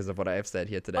friend because of what I have said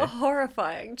here today.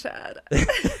 Horrifying, Chad.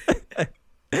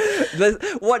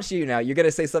 Watch you now. You're going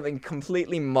to say something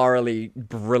completely morally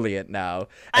brilliant now.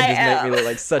 And just make me look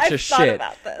like such a shit. I've thought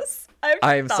about this.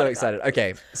 I am so excited.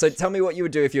 Okay, so tell me what you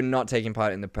would do if you're not taking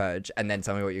part in the purge, and then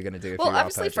tell me what you're going to do if you are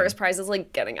obviously, purging. First prize is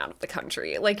like getting out of the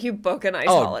country. Like, you book a nice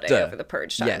holiday over the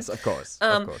purge time. Yes, of course.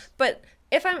 But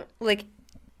if I'm like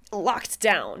locked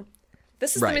down,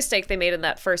 this is the mistake they made in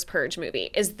that first purge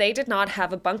movie, is they did not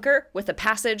have a bunker with a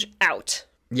passage out.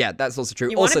 Yeah, that's also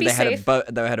true. You Also, they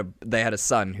had a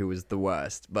son who was the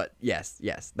worst. But yes,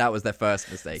 that was their first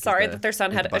mistake. Sorry that their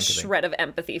son had a shred of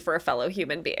empathy for a fellow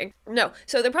human being. No,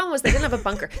 so the problem was they didn't have a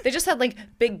bunker. They just had like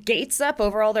big gates up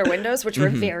over all their windows, which were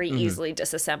very easily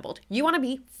disassembled. You want to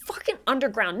be fucking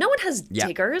underground. No one has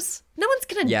diggers. No one's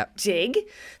gonna dig.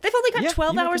 They've only got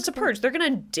 12 hours to purge. They're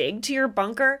gonna dig to your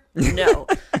bunker? No.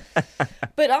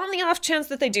 But on the off chance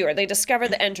that they do, or they discover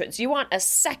the entrance, you want a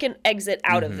second exit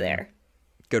out of there.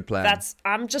 Good plan.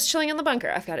 I'm just chilling in the bunker.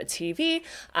 I've got a TV.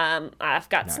 I've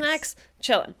got snacks.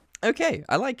 Chilling. Okay,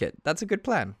 I like it. That's a good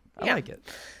plan. I like it.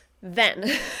 Then,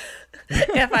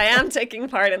 if I am taking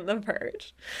part in the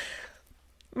purge,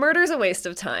 murder's a waste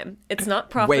of time. It's not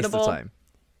profitable. Waste of time.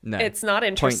 No. It's not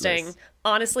interesting. Pointless.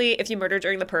 Honestly, if you murder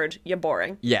during the purge, you're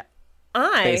boring. Yeah.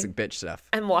 Basic bitch stuff.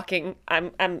 I'm walking.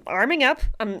 I'm arming up.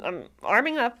 I'm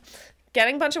arming up.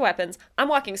 Getting a bunch of weapons. I'm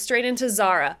walking straight into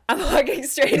Zara. I'm walking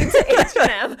straight into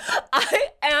H&M. I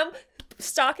am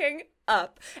stocking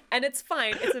up. And it's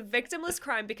fine. It's a victimless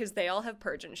crime because they all have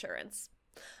purge insurance.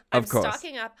 I'm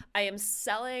stocking up. I am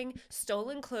selling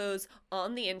stolen clothes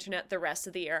on the internet the rest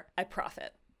of the year. I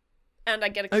profit. And I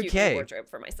get a cute new wardrobe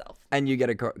for myself. And you get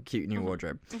a cute new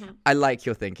wardrobe. Mm-hmm. I like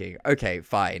your thinking. Okay,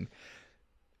 fine.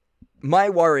 My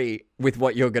worry with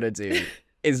what you're going to do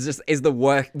is the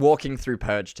walking through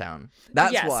Purge Town.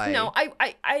 That's why. No,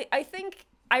 I think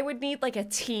I would need like a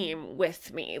team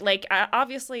with me. Like,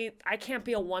 obviously, I can't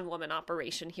be a one-woman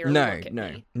operation here. No.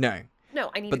 No,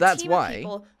 I need a team of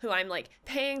people who I'm like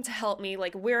paying to help me.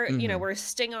 Like, we're we're a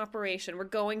sting operation. We're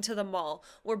going to the mall.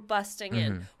 We're busting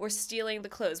in. We're stealing the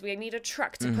clothes. We need a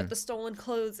truck to put the stolen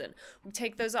clothes in. We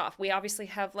take those off. We obviously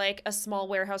have like a small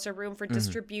warehouse or room for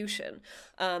distribution.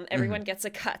 Everyone gets a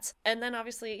cut, and then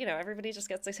obviously everybody just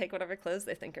gets to take whatever clothes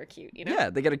they think are cute. Yeah,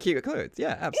 they get a cute clothes.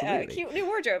 Yeah, absolutely. Yeah, cute new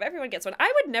wardrobe. Everyone gets one.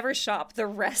 I would never shop the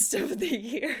rest of the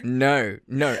year. No,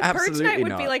 absolutely Purge night would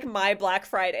not. be like my Black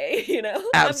Friday.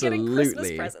 Absolutely. I'm getting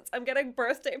Christmas presents. I'm getting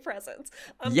birthday presents.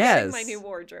 I'm getting my new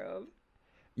wardrobe.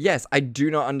 Yes, I do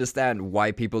not understand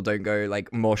why people don't go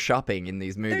like more shopping in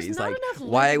these movies. There's not like, enough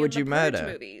why would in you the murder?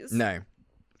 Purge movies. No,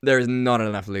 there is not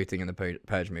enough looting in the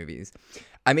Purge movies.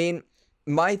 I mean,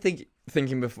 my thinking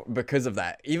because of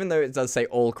that, even though it does say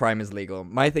all crime is legal,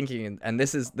 my thinking, and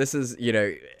this is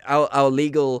our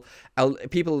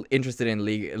people interested in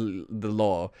the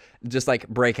law, just like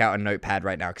break out a notepad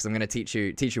right now, because I'm going to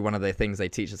teach you one of the things they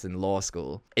teach us in law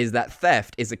school, is that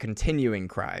theft is a continuing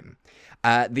crime.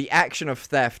 The action of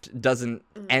theft doesn't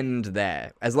end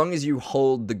there. As long as you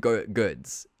hold the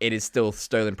goods, it is still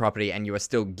stolen property and you are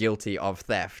still guilty of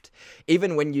theft.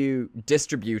 Even when you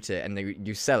distribute it and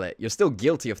you sell it, you're still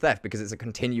guilty of theft because it's a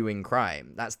continuing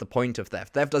crime. That's the point of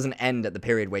theft. Theft doesn't end at the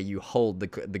period where you hold the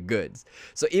goods.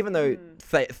 So even though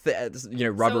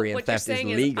robbery and theft is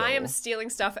legal, I am stealing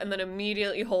stuff and then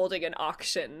immediately holding an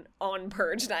auction on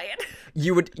Purge Night.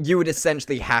 you would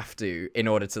essentially have to in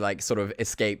order to like sort of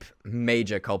escape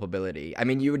major culpability. I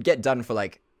mean, you would get done for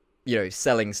like,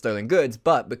 selling stolen goods,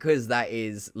 but because that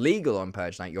is legal on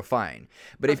Purge Night, you're fine.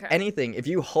 But if anything, if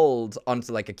you hold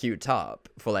onto like a cute top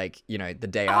for like, the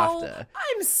day after.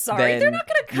 I'm sorry. They're not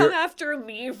going to come after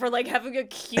me for like having a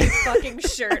cute fucking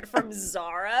shirt from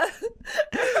Zara.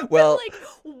 Well, like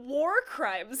war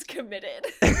crimes committed.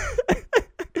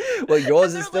 Well,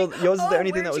 yours is the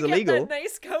only thing that was illegal. Get that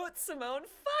nice coat, Simone.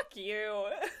 Fuck you.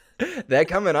 They're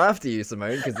coming after you,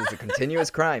 Simone, because it's a continuous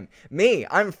crime. Me,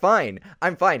 I'm fine.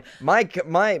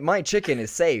 My chicken is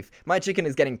safe. My chicken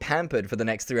is getting pampered for the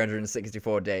next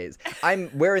 364 days.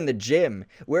 We're in the gym.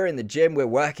 We're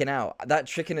working out. That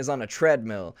chicken is on a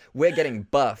treadmill. We're getting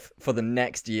buff for the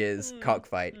next year's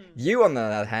cockfight. You, on the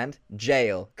other hand,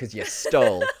 jail, because you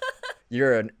stole.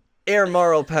 You're an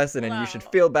immoral person, and you should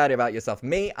feel bad about yourself.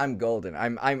 Me, I'm golden.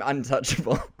 I'm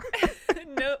untouchable.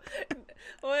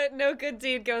 What? No good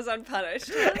deed goes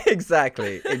unpunished.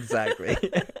 Exactly.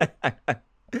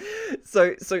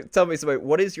 So tell me, Simone,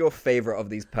 what is your favorite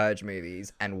of these Purge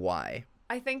movies and why?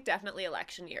 I think definitely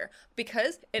Election Year,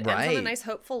 because it ends on a nice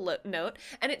hopeful note,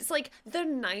 and it's like the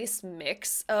nice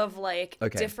mix of like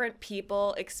different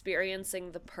people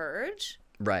experiencing the purge.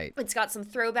 Right. It's got some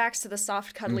throwbacks to the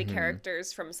soft, cuddly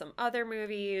characters from some other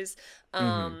movies.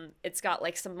 It's got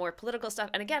like some more political stuff.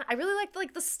 And again, I really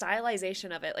like the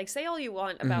stylization of it. Like, say all you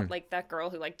want about like that girl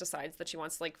who like decides that she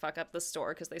wants to like fuck up the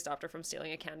store because they stopped her from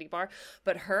stealing a candy bar.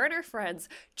 But her and her friends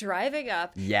driving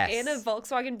up in a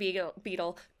Volkswagen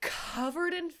Beetle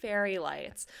covered in fairy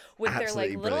lights with Absolutely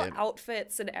their like little brilliant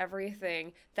outfits and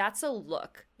everything. That's a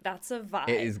look. That's a vibe.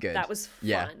 It is good. That was fun.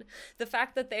 Yeah. The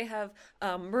fact that they have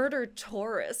murdered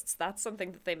tourists, that's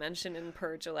something that they mention in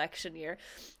Purge Election Year.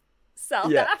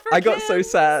 South Africans. I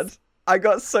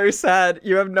got so sad.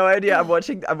 You have no idea. I'm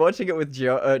watching it with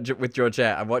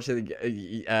Georgette. I'm watching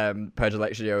Purge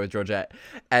Election Year with Georgette,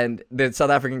 and the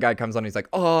South African guy comes on. He's like,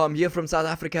 "Oh, I'm here from South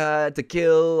Africa to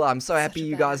kill. I'm so happy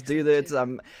you guys do this."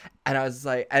 And I was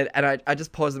like, and I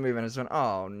just paused the movie and I just went,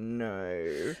 "Oh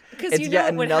no!" Because it's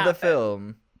yet another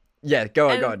film. Yeah, go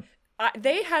on.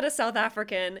 They had a South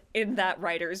African in that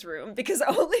writer's room because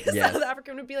only a South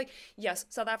African would be like, yes,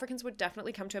 South Africans would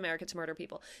definitely come to America to murder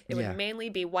people. It would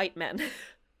mainly be white men.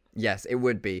 Yes, it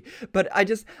would be. But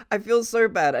I feel so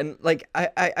bad. And like,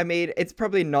 I mean, it's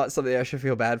probably not something I should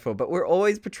feel bad for, but we're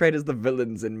always portrayed as the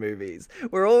villains in movies.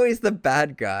 We're always the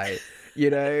bad guy,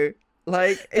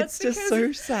 Like, it's just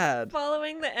so sad.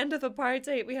 Following the end of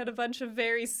apartheid, we had a bunch of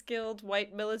very skilled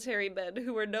white military men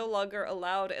who were no longer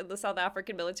allowed in the South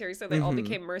African military, so they all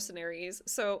became mercenaries.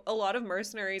 So a lot of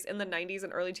mercenaries in the 90s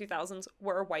and early 2000s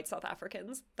were white South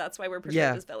Africans. That's why we're portrayed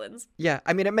as villains. Yeah,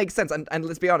 I mean, it makes sense. And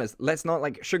let's be honest, let's not,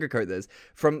 like, sugarcoat this.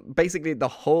 From basically the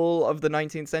whole of the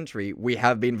 19th century, we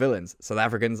have been villains. South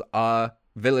Africans are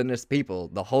villainous people.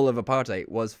 The whole of apartheid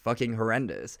was fucking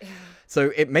horrendous.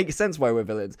 So it makes sense why we're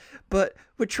villains. But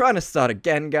we're trying to start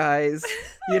again, guys.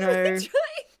 Well,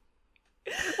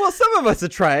 some of us are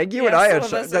trying. You and I are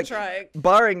trying.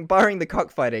 Barring the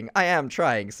cockfighting, I am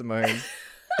trying, Simone.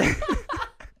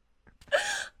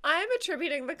 I'm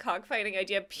attributing the cockfighting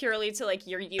idea purely to like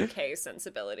your UK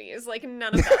sensibilities. Like,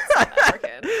 none of that's South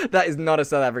African. That is not a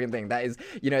South African thing. That is,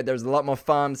 there's a lot more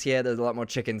farms here, there's a lot more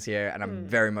chickens here, and I'm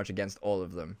very much against all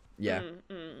of them. Yeah.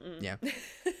 Yeah.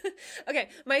 Okay,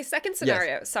 my second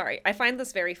scenario. Yes. Sorry, I find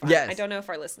this very fun. Yes. I don't know if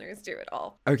our listeners do at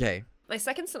all. Okay. My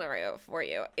second scenario for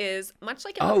you is much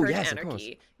like in the Purge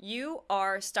Anarchy. You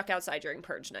are stuck outside during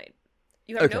Purge Night.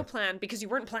 You have no plan because you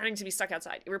weren't planning to be stuck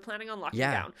outside. You were planning on locking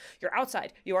down. You're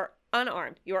outside. You are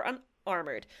unarmed. You are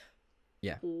unarmored.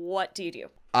 Yeah. What do you do?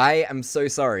 I am so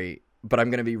sorry, but I'm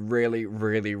going to be really,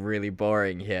 really, really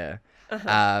boring here.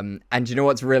 And you know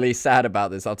what's really sad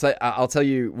about this? I'll tell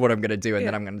you what I'm going to do, and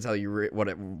then I'm going to tell you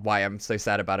why I'm so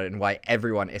sad about it and why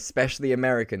everyone, especially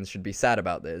Americans, should be sad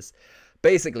about this.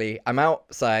 Basically, I'm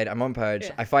outside. I'm on Purge.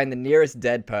 I find the nearest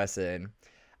dead person.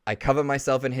 I cover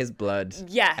myself in his blood.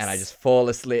 Yes. And I just fall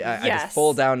asleep. I just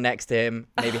fall down next to him,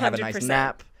 maybe have a nice 100%.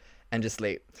 nap, and just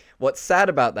sleep. What's sad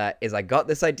about that is I got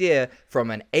this idea from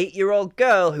an 8-year-old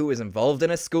girl who was involved in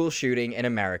a school shooting in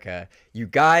America. You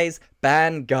guys,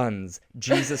 ban guns.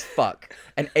 Jesus fuck.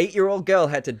 An 8-year-old girl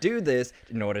had to do this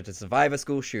in order to survive a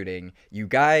school shooting. You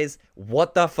guys,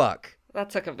 what the fuck? That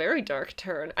took a very dark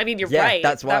turn. I mean, you're Yeah, right.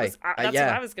 that's why. That's yeah.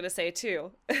 what I was gonna say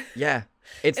too. Yeah.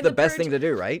 It's In the The best Purge- thing to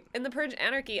do, right? In the Purge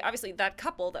Anarchy, obviously that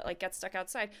couple that like gets stuck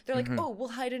outside, they're like, "Oh, we'll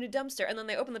hide in a dumpster," and then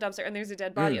they open the dumpster and there's a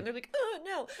dead body, and they're like, "Oh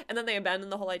no!" And then they abandon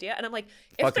the whole idea. And I'm like,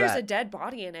 if Fuck there's that. a dead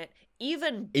body in it,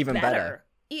 even Even better. better.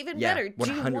 Even Yeah, better.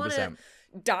 Do you 100%. want to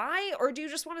die, or do you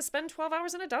just want to spend 12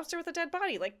 hours in a dumpster with a dead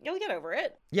body? Like, you'll get over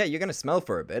it. Yeah, you're gonna smell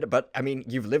for a bit, but I mean,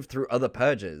 you've lived through other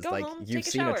purges. Go like home, you've take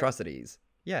a seen shower. atrocities.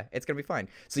 Yeah, it's gonna be fine.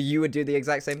 So you would do the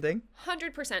exact same thing?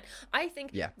 100%. I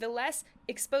think Yeah. the less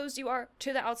exposed you are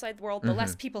to the outside world, the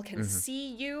less people can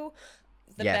see you,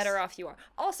 the Yes. better off you are.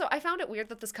 Also, I found it weird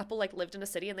that this couple like lived in a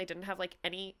city and they didn't have like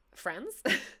any friends.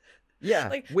 Yeah,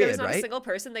 Like there weird, was not a right? single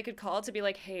person they could call to be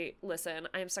like, "Hey, listen,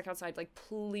 I am stuck outside. Like,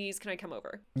 please, can I come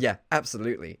over?" Yeah,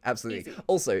 absolutely, absolutely. Easy.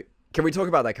 Also, can we talk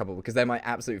about that couple because they're my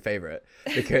absolute favorite?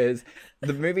 Because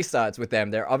the movie starts with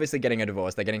them. They're obviously getting a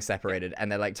divorce. They're getting separated,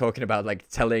 and they're like talking about like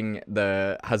telling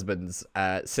the husband's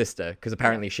sister because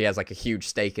apparently she has like a huge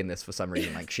stake in this for some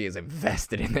reason. Like she is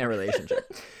invested in their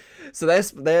relationship. So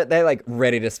they're like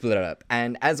ready to split it up.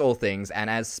 And as all things, and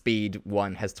as Speed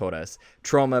 1 has taught us,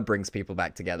 trauma brings people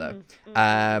back together.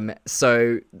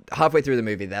 So halfway through the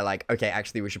movie, they're like, okay,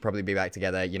 actually, we should probably be back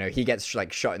together. You know, he gets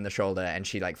like shot in the shoulder and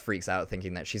she like freaks out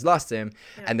thinking that she's lost him.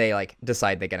 And they like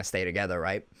decide they're going to stay together,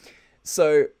 right?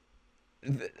 So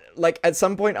like at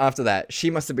some point after that, she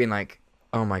must have been like,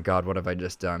 oh my God, what have I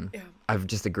just done? Yeah. I've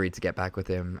just agreed to get back with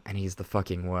him and he's the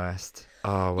fucking worst.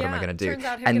 Oh, what am I going to do? Turns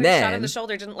out him And getting shot in the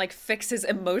shoulder didn't like fix his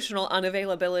emotional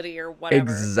unavailability or whatever.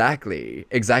 Exactly.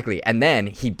 And then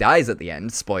he dies at the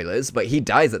end. Spoilers, but he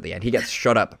dies at the end. He gets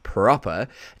shot up proper,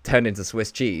 turned into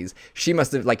Swiss cheese. She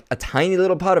must have, like, a tiny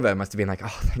little part of her must have been like,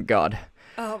 oh, thank God.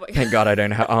 Oh my Thank God I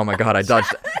don't have. Oh my God, I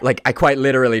dodged. Like, I quite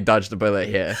literally dodged a bullet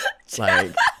here.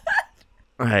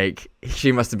 Like,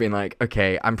 she must have been like,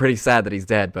 okay, I'm pretty sad that he's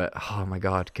dead, but oh my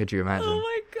God, could you imagine? Oh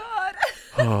my God.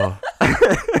 Oh.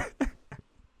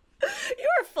 You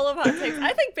are full of hot takes.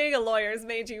 I think being a lawyer has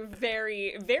made you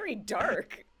very, very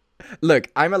dark. Look,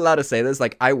 I'm allowed to say this.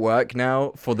 Like, I work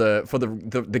now for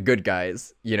the good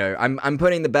guys. You know, I'm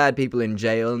putting the bad people in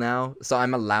jail now, so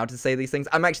I'm allowed to say these things.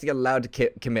 I'm actually allowed to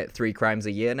commit 3 crimes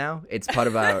a year now. It's part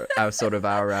of our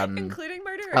Including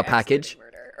murder or our package. excluding murder?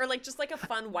 Or like just like a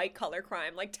fun white collar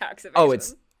crime like tax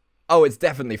evasion. it's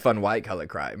definitely fun white collar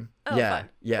crime. Oh, yeah, fun.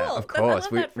 yeah, Cool. of Then I course.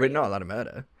 love that for We're you. not allowed to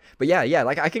murder, but yeah.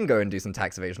 Like I can go and do some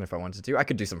tax evasion if I wanted to. I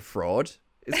could do some fraud.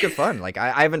 It's good fun. Like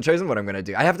I haven't chosen what I'm going to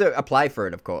do. I have to apply for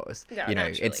it, of course. Yeah, you know,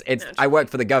 naturally, it's I work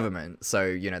for the government, so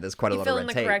you know, there's quite a You lot fill of in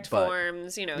red the tape. correct but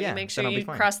forms, you know, yeah, you make then sure I'll be you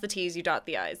fine. cross the T's, you dot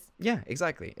the I's. Yeah,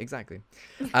 exactly.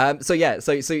 So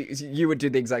you would do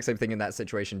the exact same thing in that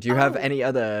situation. Do you have Oh. any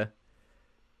other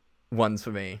ones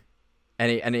for me?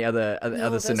 Any other No, other those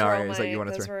were all scenarios that my- you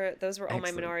want to throw? Those were all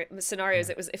my scenarios.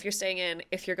 It was if you're staying in,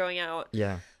 if you're going out,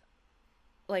 Yeah.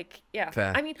 like, yeah.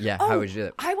 Fair. I mean, Yeah, how would you do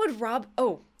it? I would rob,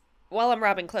 while I'm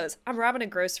robbing clothes, I'm robbing a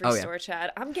grocery Oh, yeah. store,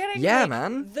 Chad. I'm getting Yeah, like,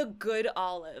 man. the good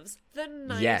olives, the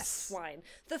nice Yes. wine,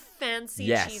 the fancy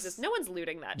Yes. cheeses. No one's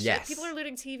looting that shit. Yes. People are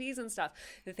looting TVs and stuff.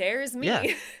 There's me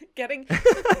Yeah. getting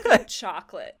the good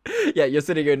chocolate. Yeah, you're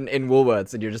sitting in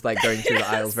Woolworths and you're just like going through the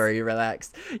aisles very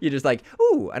relaxed. You're just like,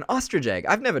 ooh, an ostrich egg.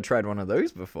 I've never tried one of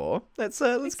those before. Let's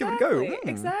give it a go.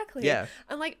 Exactly. Yeah.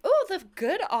 I'm like, oh, the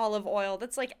good olive oil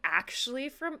that's like actually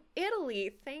from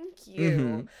Italy. Thank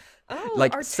you. Oh,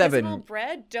 Like artisanal 7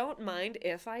 bread. Don't mind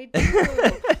if I do.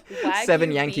 Wagyu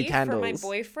 7 Yankee beef for my candles.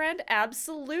 boyfriend.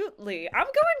 Absolutely. I'm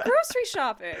going grocery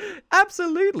shopping.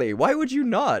 Absolutely. Why would you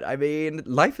not? I mean,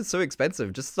 life is so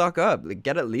expensive. Just stock up. Like,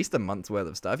 get at least a month's worth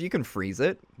of stuff. You can freeze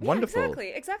it. Wonderful. Yeah,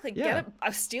 exactly. Yeah.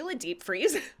 Steal a deep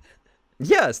freeze.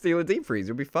 Yeah, steal a deep freeze.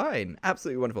 You'll be fine.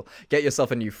 Absolutely wonderful. Get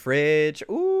yourself a new fridge.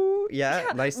 Ooh, yeah.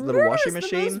 Nice little Murder washing is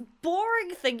machine. the most boring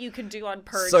thing you can do on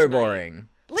Purge So night. boring.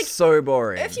 Like, so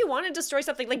boring. If you want to destroy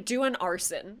something, like do an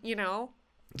arson, you know?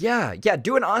 Yeah,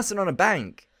 do an arson on a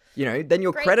bank. You know, then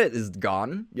your Great. credit is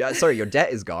gone. Yeah, sorry, your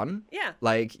debt is gone. Yeah.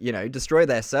 Like, you know, destroy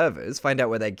their servers, find out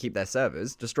where they keep their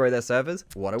servers, destroy their servers.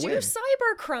 What a Do win.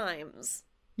 cyber crimes.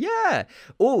 Yeah.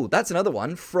 Oh, that's another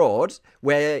one. Fraud,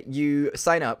 where you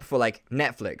sign up for like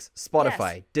Netflix,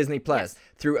 Spotify, Yes. Disney Plus Yes.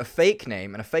 through a fake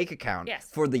name and a fake account Yes.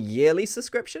 for the yearly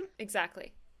subscription.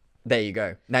 Exactly. There you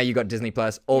go. Now you got Disney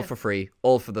Plus, all for free,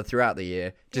 all for the throughout the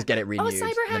year. Just get it renewed. Oh,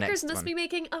 cyber the hackers next must one. be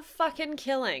making a fucking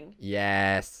killing.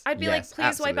 Yes. I'd be yes, like,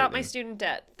 please wipe out my absolutely. student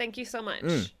debt. Thank you so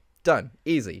much. Done.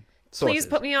 Easy. Please Sorted.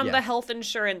 put me on Yeah. the health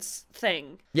insurance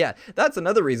thing. Yeah, that's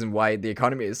another reason why the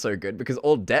economy is so good, because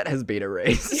all debt has been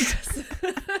erased.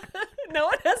 No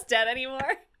one has debt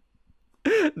anymore.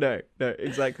 No,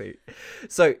 exactly.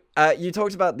 So, you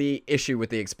talked about the issue with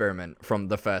the experiment from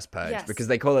the first Purge, Yes. because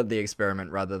they call it the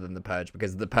experiment rather than the Purge,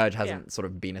 because the Purge hasn't sort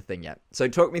of been a thing yet. So,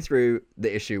 talk me through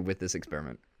the issue with this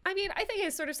experiment. I mean, I think I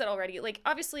sort of said already, like,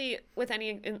 obviously, with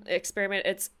any experiment,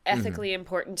 it's ethically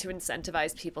important to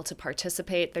incentivize people to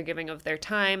participate. They're giving of their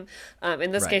time.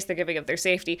 In this case, they're giving of their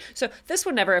safety. So this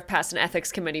would never have passed an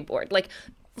ethics committee board. Like,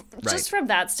 just from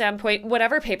that standpoint,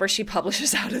 whatever paper she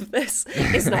publishes out of this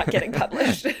is not getting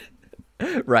published.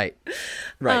 Right.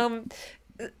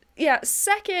 Yeah,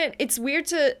 second, it's weird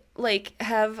to, like,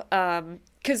 have...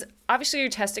 because obviously you're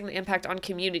testing the impact on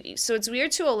communities. So it's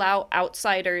weird to allow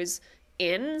outsiders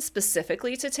in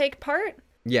specifically to take part.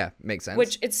 Yeah, makes sense.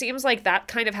 Which it seems like that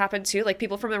kind of happened too. Like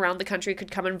people from around the country could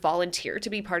come and volunteer to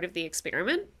be part of the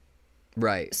experiment.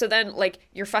 Right. So then, like,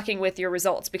 you're fucking with your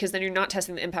results because then you're not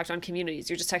testing the impact on communities.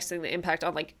 You're just testing the impact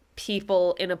on, like,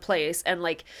 people in a place. And,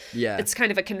 like, it's kind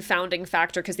of a confounding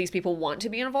factor because these people want to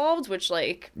be involved, which,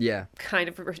 like, kind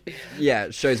of...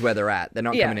 it shows where they're at. They're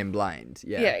not coming in blind.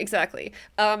 Yeah, exactly.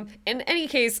 In any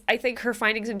case, I think her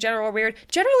findings in general are weird.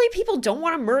 Generally, people don't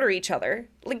want to murder each other.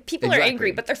 Like, people are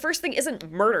angry, but their first thing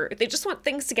isn't murder. They just want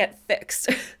things to get fixed.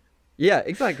 Yeah,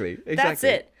 exactly. That's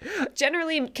it.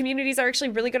 Generally, communities are actually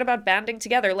really good about banding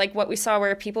together, like what we saw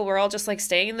where people were all just like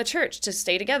staying in the church to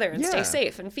stay together and stay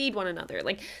safe and feed one another.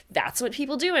 Like, that's what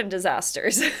people do in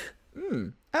disasters.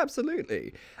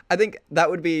 Absolutely. I think that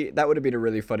would have been a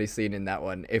really funny scene in that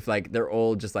one if like they're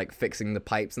all just like fixing the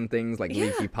pipes and things like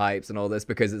leaky pipes and all this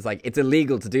because it's like it's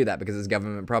illegal to do that because it's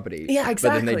government property. Yeah, exactly.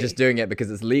 But then they're just doing it because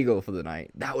it's legal for the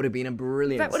night. That would have been a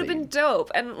brilliant That would have scene. been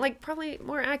dope and like probably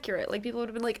more accurate. Like people would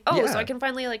have been like, oh, so I can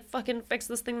finally like fucking fix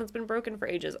this thing that's been broken for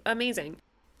ages. Amazing.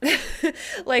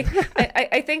 Like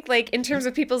I think like in terms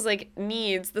of people's like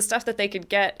needs, the stuff that they could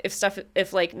get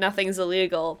if like nothing's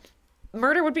illegal,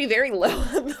 murder would be very low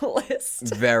on the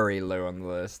list. Very low on the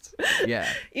list. Yeah.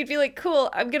 You'd be like, cool,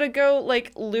 I'm gonna go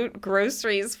like loot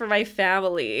groceries for my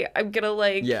family. I'm gonna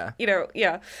like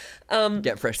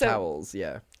get fresh towels.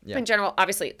 Yeah. In general,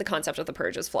 obviously the concept of the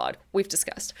purge is flawed. We've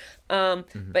discussed.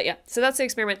 But yeah, so that's the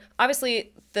experiment.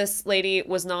 Obviously this lady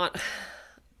was not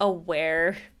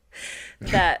aware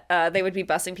that they would be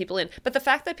busing people in, but the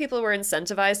fact that people were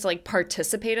incentivized to like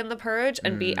participate in the purge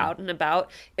and be out and about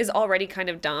is already kind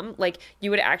of dumb. Like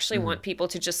you would actually want people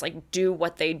to just like do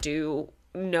what they do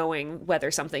knowing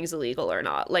whether something's illegal or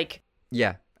not. Like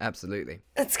absolutely.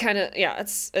 It's kind of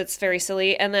it's very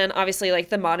silly. And then obviously like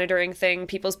the monitoring thing,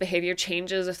 people's behavior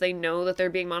changes if they know that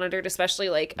they're being monitored, especially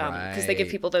like because they give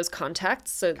people those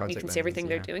contacts so you can see everything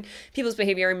they're doing. People's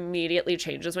behavior immediately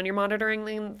changes when you're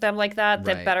monitoring them like that.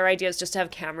 The better idea is just to have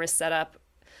cameras set up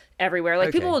everywhere.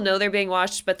 Like people will know they're being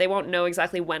watched, but they won't know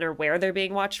exactly when or where they're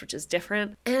being watched, which is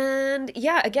different. And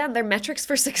yeah, again, their metrics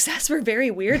for success were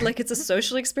very weird. Like it's a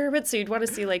social experiment, so you'd want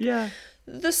to see like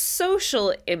the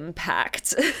social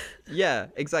impact. Yeah,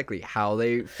 exactly. How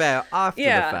they fare after the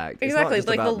fact. It's Exactly. not just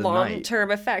like the about the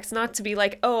long-term effects, not to be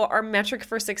like, oh, our metric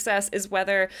for success is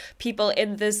whether people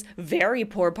in this very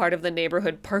poor part of the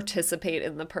neighborhood participate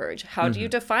in the purge. How do you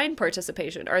define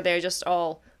participation? Are they just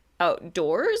all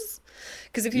outdoors?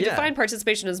 Because if you define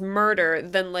participation as murder,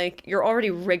 then like you're already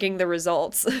rigging the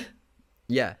results.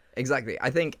 Yeah, exactly.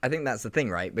 I think that's the thing,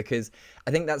 right? Because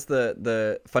I think that's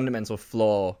the fundamental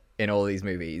flaw in all these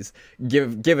movies,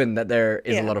 given that there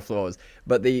is a lot of flaws.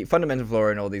 But the fundamental flaw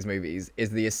in all these movies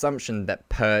is the assumption that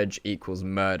purge equals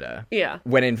murder. Yeah.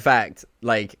 When in fact,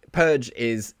 like, purge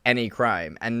is any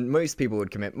crime, and most people would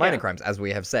commit minor crimes, as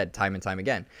we have said time and time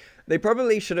again. They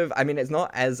probably should have, I mean, it's not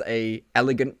as a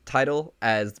elegant title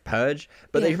as Purge,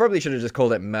 but they probably should have just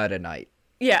called it Murder Night.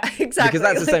 Yeah, exactly. Because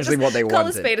that's essentially what they wanted. Call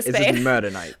a spade a spade. It's just Murder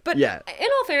Night. But in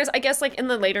all fairness, I guess like in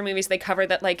the later movies, they cover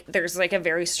that like there's like a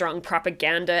very strong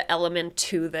propaganda element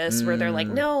to this where they're like,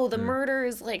 no, the murder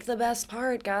is like the best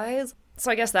part, guys. So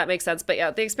I guess that makes sense. But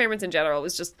yeah, the experiments in general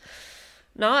was just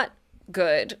not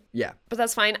good. Yeah. But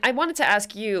that's fine. I wanted to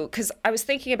ask you, because I was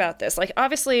thinking about this. Like,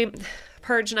 obviously,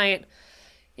 Purge Night,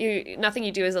 nothing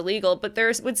you do is illegal, but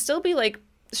there would still be like,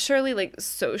 surely like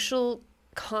social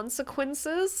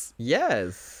consequences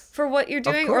for what you're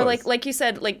doing, or like you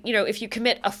said, like, you know, if you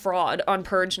commit a fraud on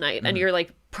Purge Night and you're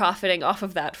like profiting off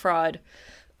of that fraud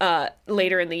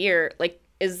later in the year, like,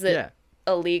 is it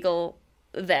illegal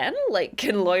then? Like,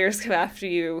 can lawyers come after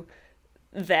you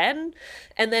then?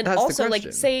 And then that's also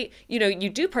like, say, you know, you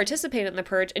do participate in the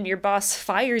purge and your boss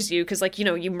fires you because like, you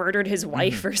know, you murdered his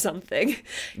wife or something.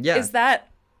 Is that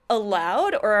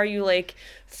allowed, or are you like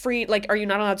free, like are you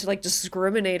not allowed to like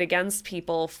discriminate against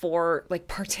people for like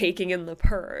partaking in the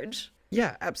purge?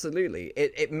 Yeah, absolutely.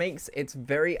 It's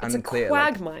very unclear. It's a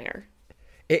quagmire.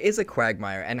 It is a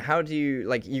quagmire, and how do you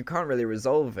like? You can't really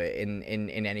resolve it in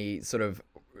any sort of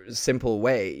simple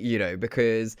way, you know,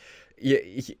 because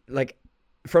like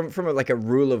from a, like a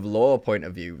rule of law point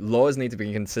of view, laws need to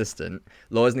be consistent,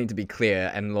 laws need to be clear,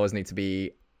 and laws need to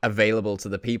be available to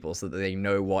the people so that they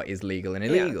know what is legal and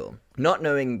illegal. Not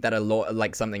knowing that a law,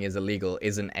 like something is illegal,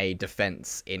 isn't a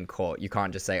defense in court. You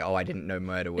can't just say, "Oh, I didn't know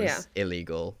murder was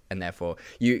illegal," and therefore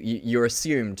you're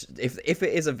assumed, if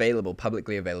it is available,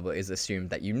 publicly available, is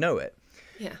assumed that you know it.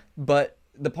 Yeah. But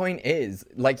the point is,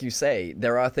 like you say,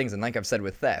 there are things, and like I've said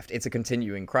with theft, it's a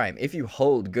continuing crime. If you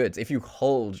hold goods, if you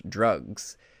hold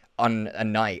drugs on a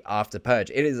night after purge,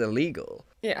 it is illegal.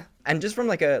 Yeah. And just from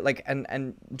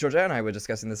and Georgia and I were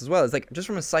discussing this as well. It's like, just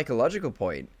from a psychological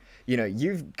point, you know,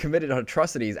 you've committed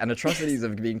atrocities, and atrocities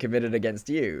have been committed against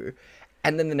you,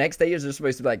 and then the next day you're just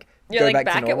supposed to you're go like,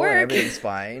 back to normal and at work. everything's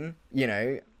fine, you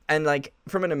know. And like,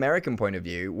 from an American point of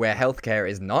view, where healthcare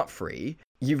is not free,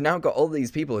 you've now got all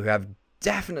these people who have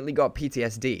definitely got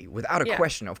PTSD without a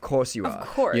question. Of course you are. Of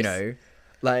course. You know,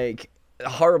 like,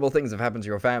 horrible things have happened to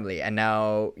your family, and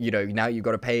now you've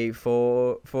got to pay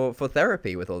for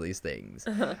therapy with all these things.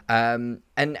 And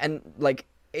like,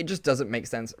 it just doesn't make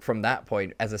sense from that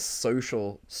point as a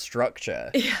social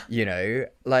structure. You know,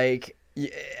 like,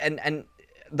 and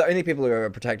the only people who are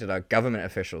protected are government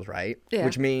officials, right?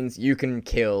 Which means you can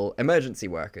kill emergency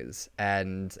workers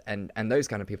and those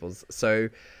kind of people. So,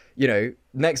 you know,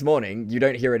 next morning you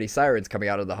don't hear any sirens coming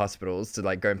out of the hospitals to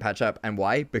like go and patch up. And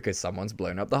why? Because someone's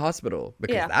blown up the hospital,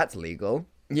 because that's legal.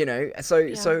 You know,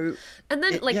 so and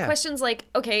then questions like,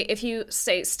 okay, if you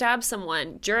say stab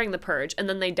someone during the purge and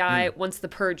then they die once the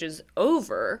purge is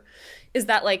over, is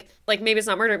that like maybe it's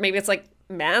not murder, maybe it's like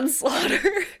manslaughter?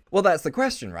 Well, that's the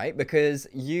question, right? Because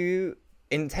you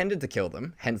intended to kill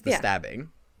them, hence the stabbing.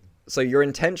 So your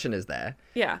intention is there.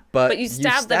 Yeah. But you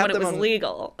stabbed them when it was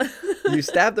legal. You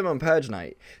stabbed them on purge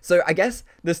night. So I guess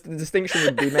the distinction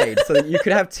would be made so that you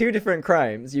could have two different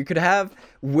crimes. You could have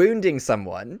wounding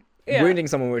someone,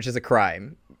 which is a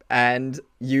crime, and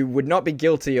you would not be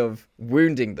guilty of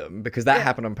wounding them because that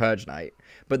happened on purge night.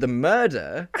 But the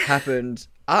murder happened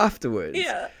afterwards.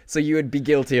 Yeah. So you would be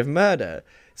guilty of murder.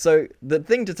 So the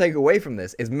thing to take away from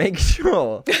this is make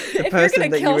sure the person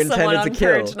that you intended to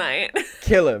kill,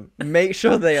 kill him. Make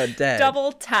sure they are dead.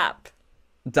 Double tap.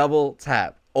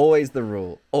 Always the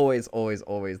rule. Always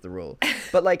the rule.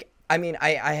 But like, I mean,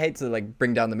 I hate to like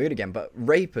bring down the mood again, but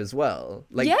rape as well.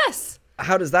 Like, yes.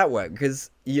 How does that work?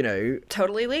 Because, you know...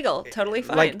 Totally legal. Totally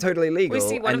fine. Like, totally legal. We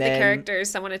see one of the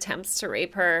characters, someone attempts to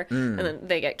rape her, and then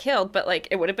they get killed, but, like,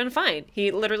 it would have been fine.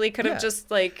 He literally could have just,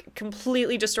 like,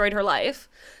 completely destroyed her life,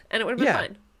 and it would have been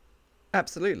fine.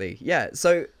 Absolutely. Yeah.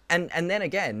 So, and then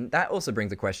again, that also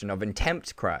brings the question of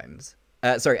attempt crimes.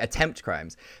 Attempt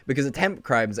crimes. Because attempt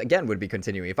crimes, again, would be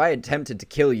continuing. If I attempted to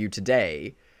kill you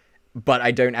today... but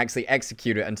I don't actually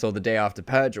execute it until the day after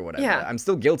purge or whatever, I'm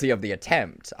still guilty of the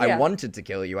attempt. I wanted to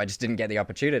kill you, I just didn't get the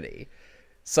opportunity.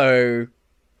 So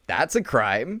that's a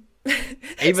crime.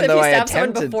 Even though I attempted...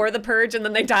 someone before the purge and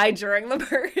then they die during the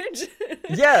purge.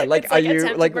 Yeah, like, it's like are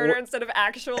you like murder instead of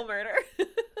actual murder?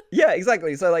 Yeah,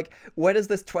 exactly. So like, where does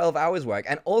this 12 hours work?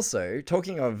 And also,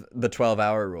 talking of the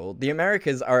 12-hour rule, the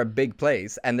Americas are a big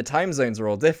place and the time zones are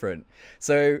all different.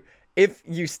 So if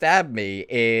you stab me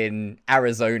in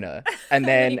Arizona and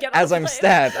then as I'm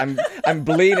stabbed, I'm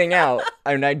bleeding out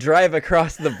and I drive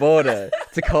across the border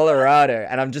to Colorado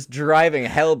and I'm just driving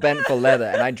hell bent for leather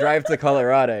and I drive to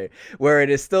Colorado where it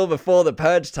is still before the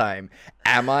purge time,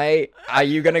 are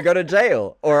you going to go to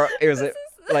jail? Or is it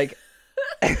like...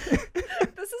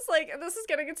 This is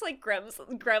getting into like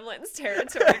Gremlins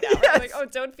territory now. Yes. Like, oh,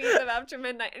 don't feed them after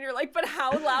midnight. And you're like, but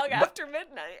how long after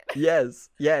midnight? Yes.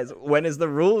 When is the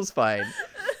rules fine?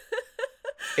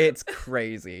 It's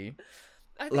crazy.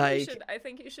 I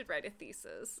think you should write a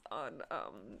thesis on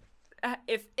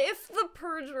if the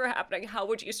purge were happening, how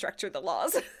would you structure the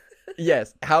laws?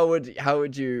 Yes. How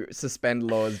would you suspend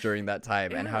laws during that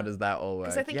time, and how does that all work?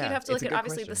 Because I think you'd have to look at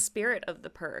obviously the spirit of the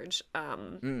purge,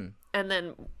 and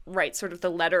then write sort of the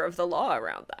letter of the law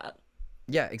around that.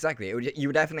 Yeah, exactly. You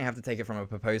would definitely have to take it from a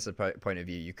proposer point of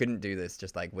view. You couldn't do this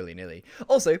just like willy-nilly.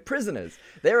 Also, prisoners,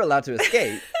 they're allowed to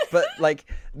escape, but like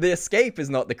the escape is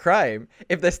not the crime.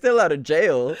 If they're still out of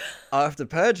jail after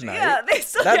purge night, they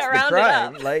still get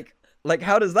rounded up. Like,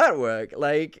 how does that work?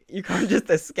 Like, you can't just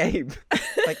escape.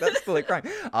 Like, that's still a crime.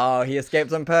 Oh, he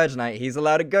escaped on purge night. He's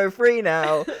allowed to go free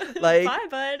now. Like, bye,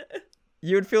 bud.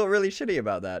 You would feel really shitty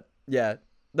about that. Yeah,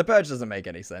 the purge doesn't make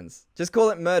any sense. Just call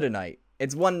it murder night.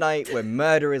 It's one night where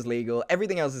murder is legal.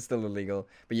 Everything else is still illegal,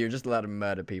 but you're just allowed to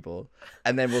murder people.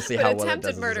 And then we'll see how well it does.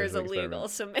 Attempted murder is illegal,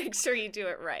 so make sure you do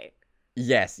it right.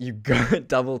 Yes, you got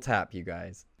double tap, you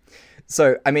guys.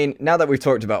 So, I mean, now that we've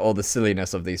talked about all the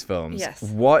silliness of these films, Yes.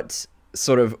 what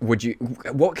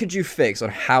could you fix, or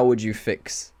how would you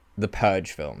fix the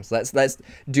Purge films? Let's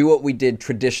do what we did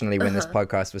traditionally when this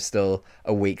podcast was still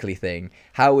a weekly thing.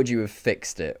 How would you have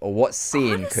fixed it, or what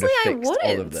scene could have fixed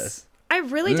all of this? I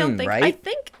really don't think. Right?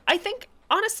 I think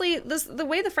honestly, the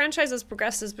way the franchise has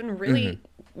progressed has been really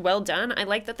well done. I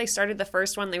like that they started the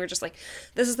first one. They were just like,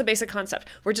 this is the basic concept.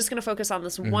 We're just going to focus on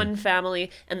this one family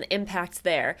and the impact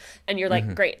there. And you're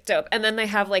like, great, dope. And then they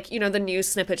have like, you know, the news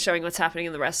snippet showing what's happening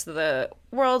in the rest of the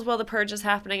world while the Purge is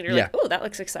happening. And you're like, oh, that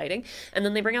looks exciting. And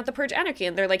then they bring out the Purge Anarchy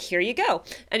and they're like, here you go.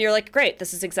 And you're like, great,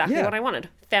 this is exactly what I wanted.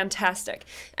 Fantastic.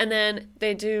 And then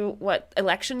they do what,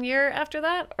 election year after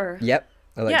that? Or Yep.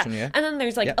 Election year. And then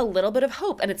there's like a little bit of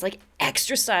hope, and it's like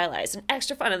extra stylized and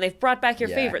extra fun, and they've brought back your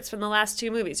favorites from the last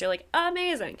two movies. You're like,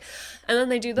 amazing. And then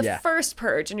they do the first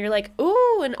Purge, and you're like,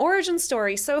 ooh, an origin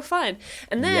story, so fun.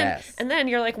 And then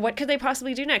you're like, what could they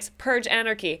possibly do next? Purge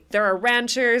Anarchy. There are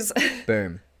ranchers.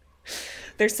 Boom.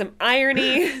 There's some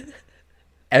irony.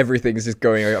 Everything's just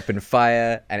going up in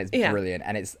fire, and it's brilliant,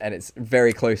 and it's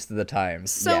very close to the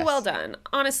times. So well done.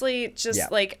 Honestly,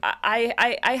 just like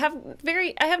I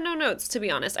have no notes, to be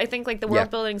honest. I think like the world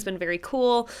building's been very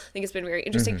cool. I think it's been very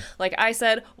interesting. Like I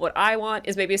said, what I want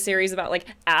is maybe a series about like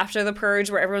after the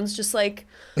Purge where everyone's just like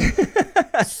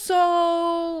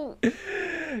so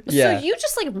you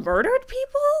just like murdered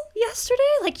people yesterday?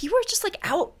 Like you were just like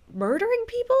out murdering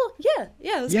people? Yeah,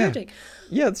 it was purging.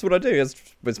 Yeah, that's what I do.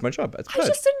 It's my job. It's I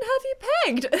just didn't have you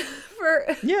pegged for.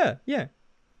 Yeah.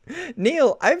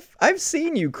 Neil, I've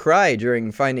seen you cry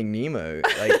during Finding Nemo.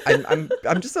 Like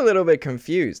I'm just a little bit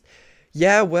confused.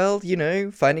 Yeah, well, you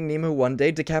know, Finding Nemo one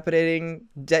day, decapitating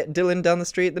Dylan down the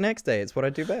street the next day. It's what I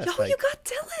do best. No, you got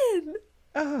Dylan.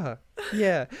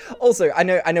 Yeah. Also, I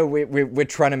know we're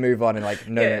trying to move on and like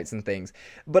notes and things,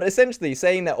 but essentially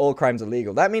saying that all crimes are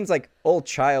legal, that means like all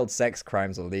child sex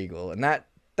crimes are legal, and that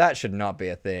should not be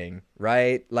a thing,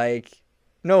 right? Like,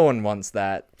 no one wants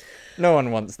that. No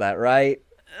one wants that, right?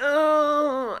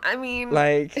 Oh, I mean,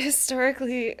 like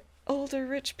historically, older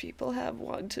rich people have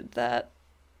wanted that.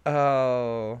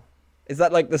 Oh. Is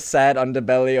that like the sad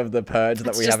underbelly of the Purge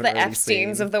that we haven't really seen? It's just the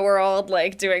Epsteins of the world,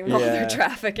 like, doing all their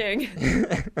trafficking.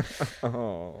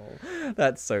 Oh,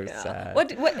 that's so sad.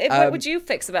 What would you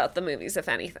fix about the movies, if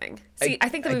anything? See, I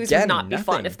think the movies would not be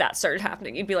fun if that started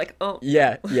happening. You'd be like, oh.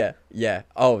 Yeah.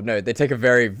 Oh, no, they take a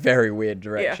very, very weird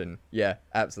direction. Yeah,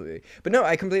 absolutely. But no,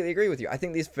 I completely agree with you. I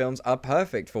think these films are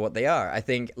perfect for what they are. I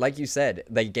think, like you said,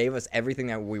 they gave us everything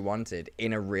that we wanted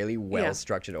in a really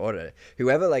well-structured order.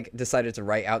 Whoever, like, decided to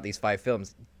write out these 5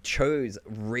 films chose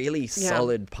really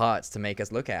solid parts to make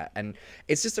us look at, and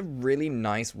it's just a really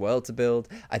nice world to build.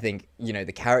 I think, you know,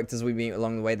 the characters we meet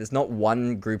along the way, there's not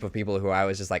one group of people who I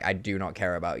was just like, I do not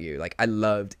care about you. Like, I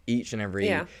loved each and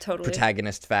every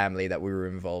protagonist family that we were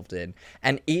involved in,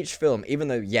 and each film, even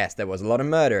though yes, there was a lot of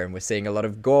murder and we're seeing a lot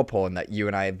of gore porn that you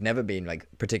and I have never been like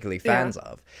particularly fans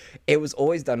of, it was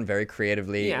always done very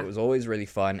creatively. It was always really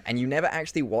fun, and you never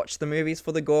actually watch the movies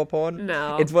for the gore porn.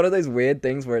 No, it's one of those weird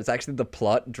things where it's actually the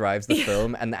plot drives the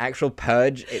film, and the actual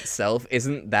Purge itself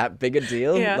isn't that big a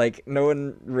deal. Like, no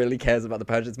one really cares about the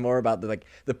Purge. It's more about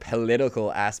the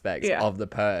political aspects of the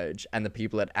Purge and the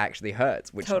people it actually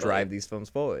hurts, which drive these films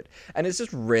forward. And it's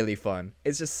just really fun.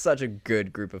 It's just such a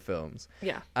good group of films.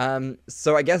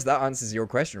 So I guess that answers your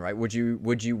question, right? Would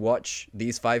you watch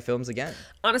these 5 films again?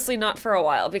 Honestly, not for a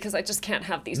while, because I just can't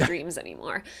have these dreams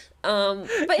anymore.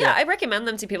 But yeah, I recommend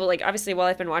them to people. Like, obviously, while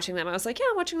I've been watching them, I was like, yeah,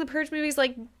 watching the Purge movies,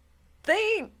 like,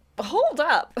 they hold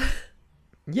up.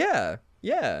 Yeah,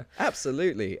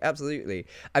 absolutely.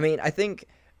 I mean, I think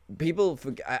people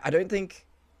I don't think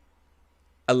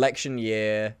Election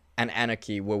Year and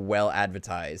Anarchy were well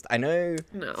advertised. I know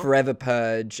Forever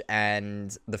Purge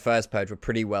and the first Purge were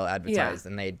pretty well advertised,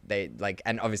 and they like,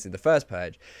 and obviously the first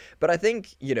Purge, but I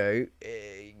think, you know,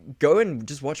 go and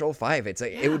just watch all 5.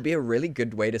 It would be a really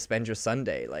good way to spend your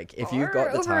Sunday, like, if you've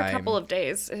got the time, over a couple of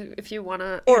days, if you want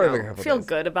to feel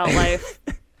good about life.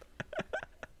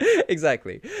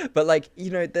 Exactly. But, like, you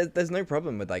know, there's no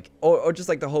problem with, like, or just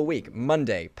like the whole week.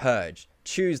 Monday, Purge.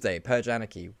 Tuesday, Purge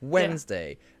Anarchy.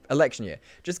 Wednesday, Election Year.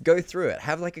 Just go through it.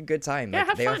 Have, like, a good time.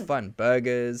 Like, they are fun.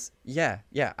 Burgers. Yeah.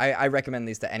 I recommend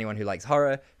these to anyone who likes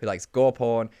horror, who likes gore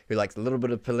porn, who likes a little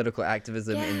bit of political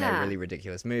activism in their really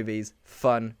ridiculous movies.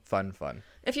 Fun.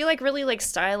 If you like really like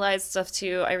stylized stuff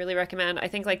too, I really recommend. I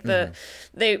think like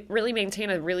they really maintain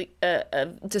a really a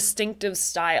distinctive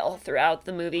style throughout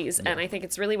the movies, and I think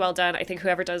it's really well done. I think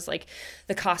whoever does like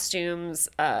the costumes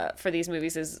for these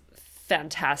movies is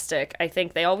fantastic. I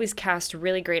think they always cast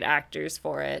really great actors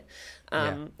for it.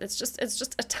 It's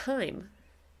just a time.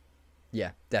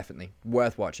 Yeah, definitely.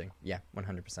 Worth watching. Yeah,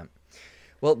 100%.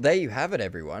 Well, there you have it,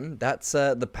 everyone. That's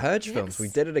the Purge films. We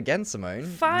did it again, Simone.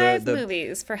 5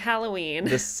 movies for Halloween.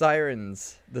 The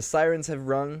sirens. The sirens have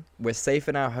rung. We're safe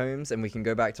in our homes, and we can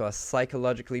go back to our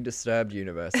psychologically disturbed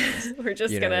universes. We're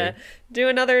just going to do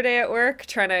another day at work,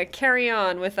 trying to carry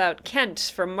on without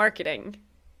Kent from marketing.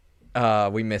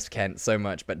 We miss Kent so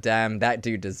much, but damn, that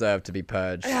dude deserved to be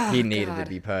purged. He needed to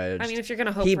be purged. I mean, if you're going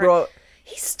to hope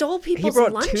he stole people's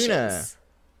lunches. Tuna.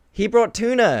 He brought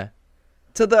tuna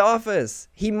to the office.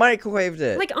 He microwaved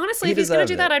it. Like, honestly, if he's going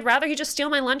to do that, I'd rather he just steal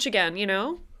my lunch again, you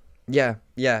know? Yeah.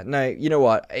 No, you know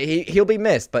what? He'll be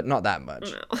missed, but not that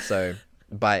much. No. So,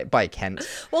 by Kent.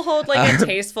 We'll hold, like, a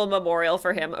tasteful memorial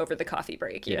for him over the coffee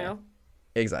break, you know?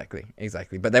 Exactly.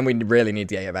 But then we really need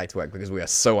to get back to work because we are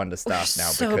so understaffed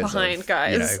now because behind, of,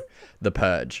 guys. You know, the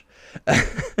purge.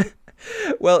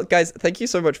 Well, guys, thank you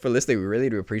so much for listening. We really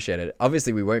do appreciate it.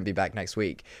 Obviously, we won't be back next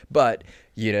week, but,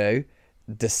 you know,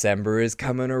 December is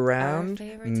coming around. Our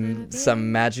favorite time of some year.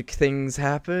 magic things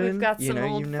happen. We've got you some know,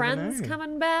 old you never friends know.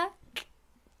 coming back.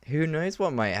 Who knows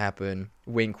what might happen?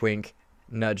 Wink, wink.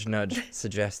 Nudge, nudge.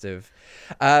 Suggestive.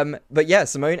 But yeah,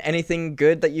 Simone, anything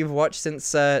good that you've watched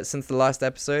since the last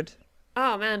episode?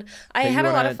 Oh man, I had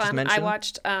a lot of fun. mention?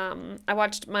 I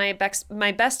watched my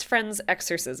best friend's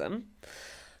exorcism.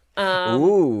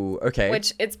 Ooh, okay.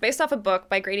 Which it's based off a book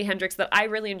by Grady Hendrix that I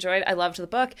really enjoyed. I loved the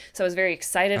book, so I was very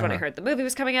excited when I heard the movie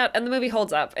was coming out, and the movie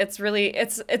holds up. It's really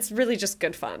just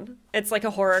good fun. It's like a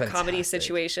horror comedy Fantastic.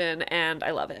 situation, and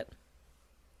I love it.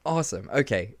 Awesome.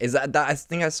 Okay, is that? I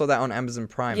think I saw that on Amazon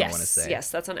Prime. I want to say.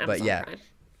 Yes, that's on Amazon Prime.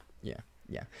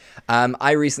 Yeah.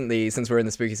 I recently, since we're in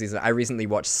the spooky season, I recently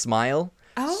watched Smile.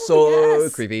 Oh, so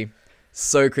yes. creepy.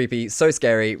 So creepy, so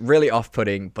scary, really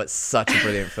off-putting, but such a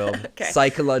brilliant film. Okay.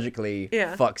 Psychologically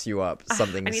fucks you up.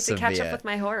 Something I need severe. to catch up with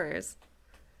my horrors.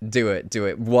 Do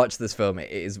it. Watch this film. It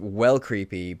is well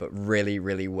creepy, but really,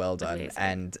 really well done. Amazing.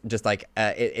 And just like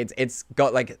it's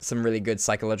got like some really good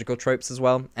psychological tropes as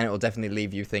well, and it will definitely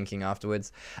leave you thinking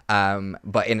afterwards.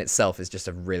 But in itself is just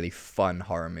a really fun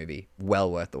horror movie.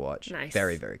 Well worth the watch. Nice.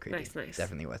 Very, very creepy. Nice.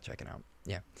 Definitely worth checking out.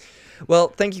 Yeah. Well,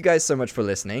 thank you guys so much for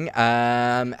listening.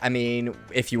 I mean,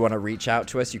 if you want to reach out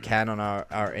to us, you can on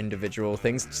our individual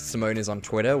things. Simone is on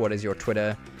Twitter. What is your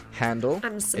Twitter handle?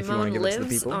 I'm if you want to Simone give it to the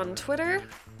Lives people? on Twitter.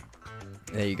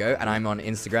 There you go. And I'm on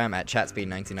Instagram at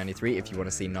chatspeed1993 if you want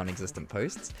to see non-existent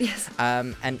posts. Yes.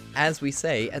 And as we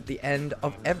say at the end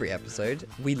of every episode,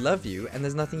 we love you and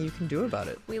there's nothing you can do about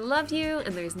it. We love you,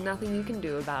 and there's nothing you can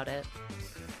do about it.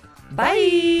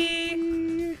 Bye.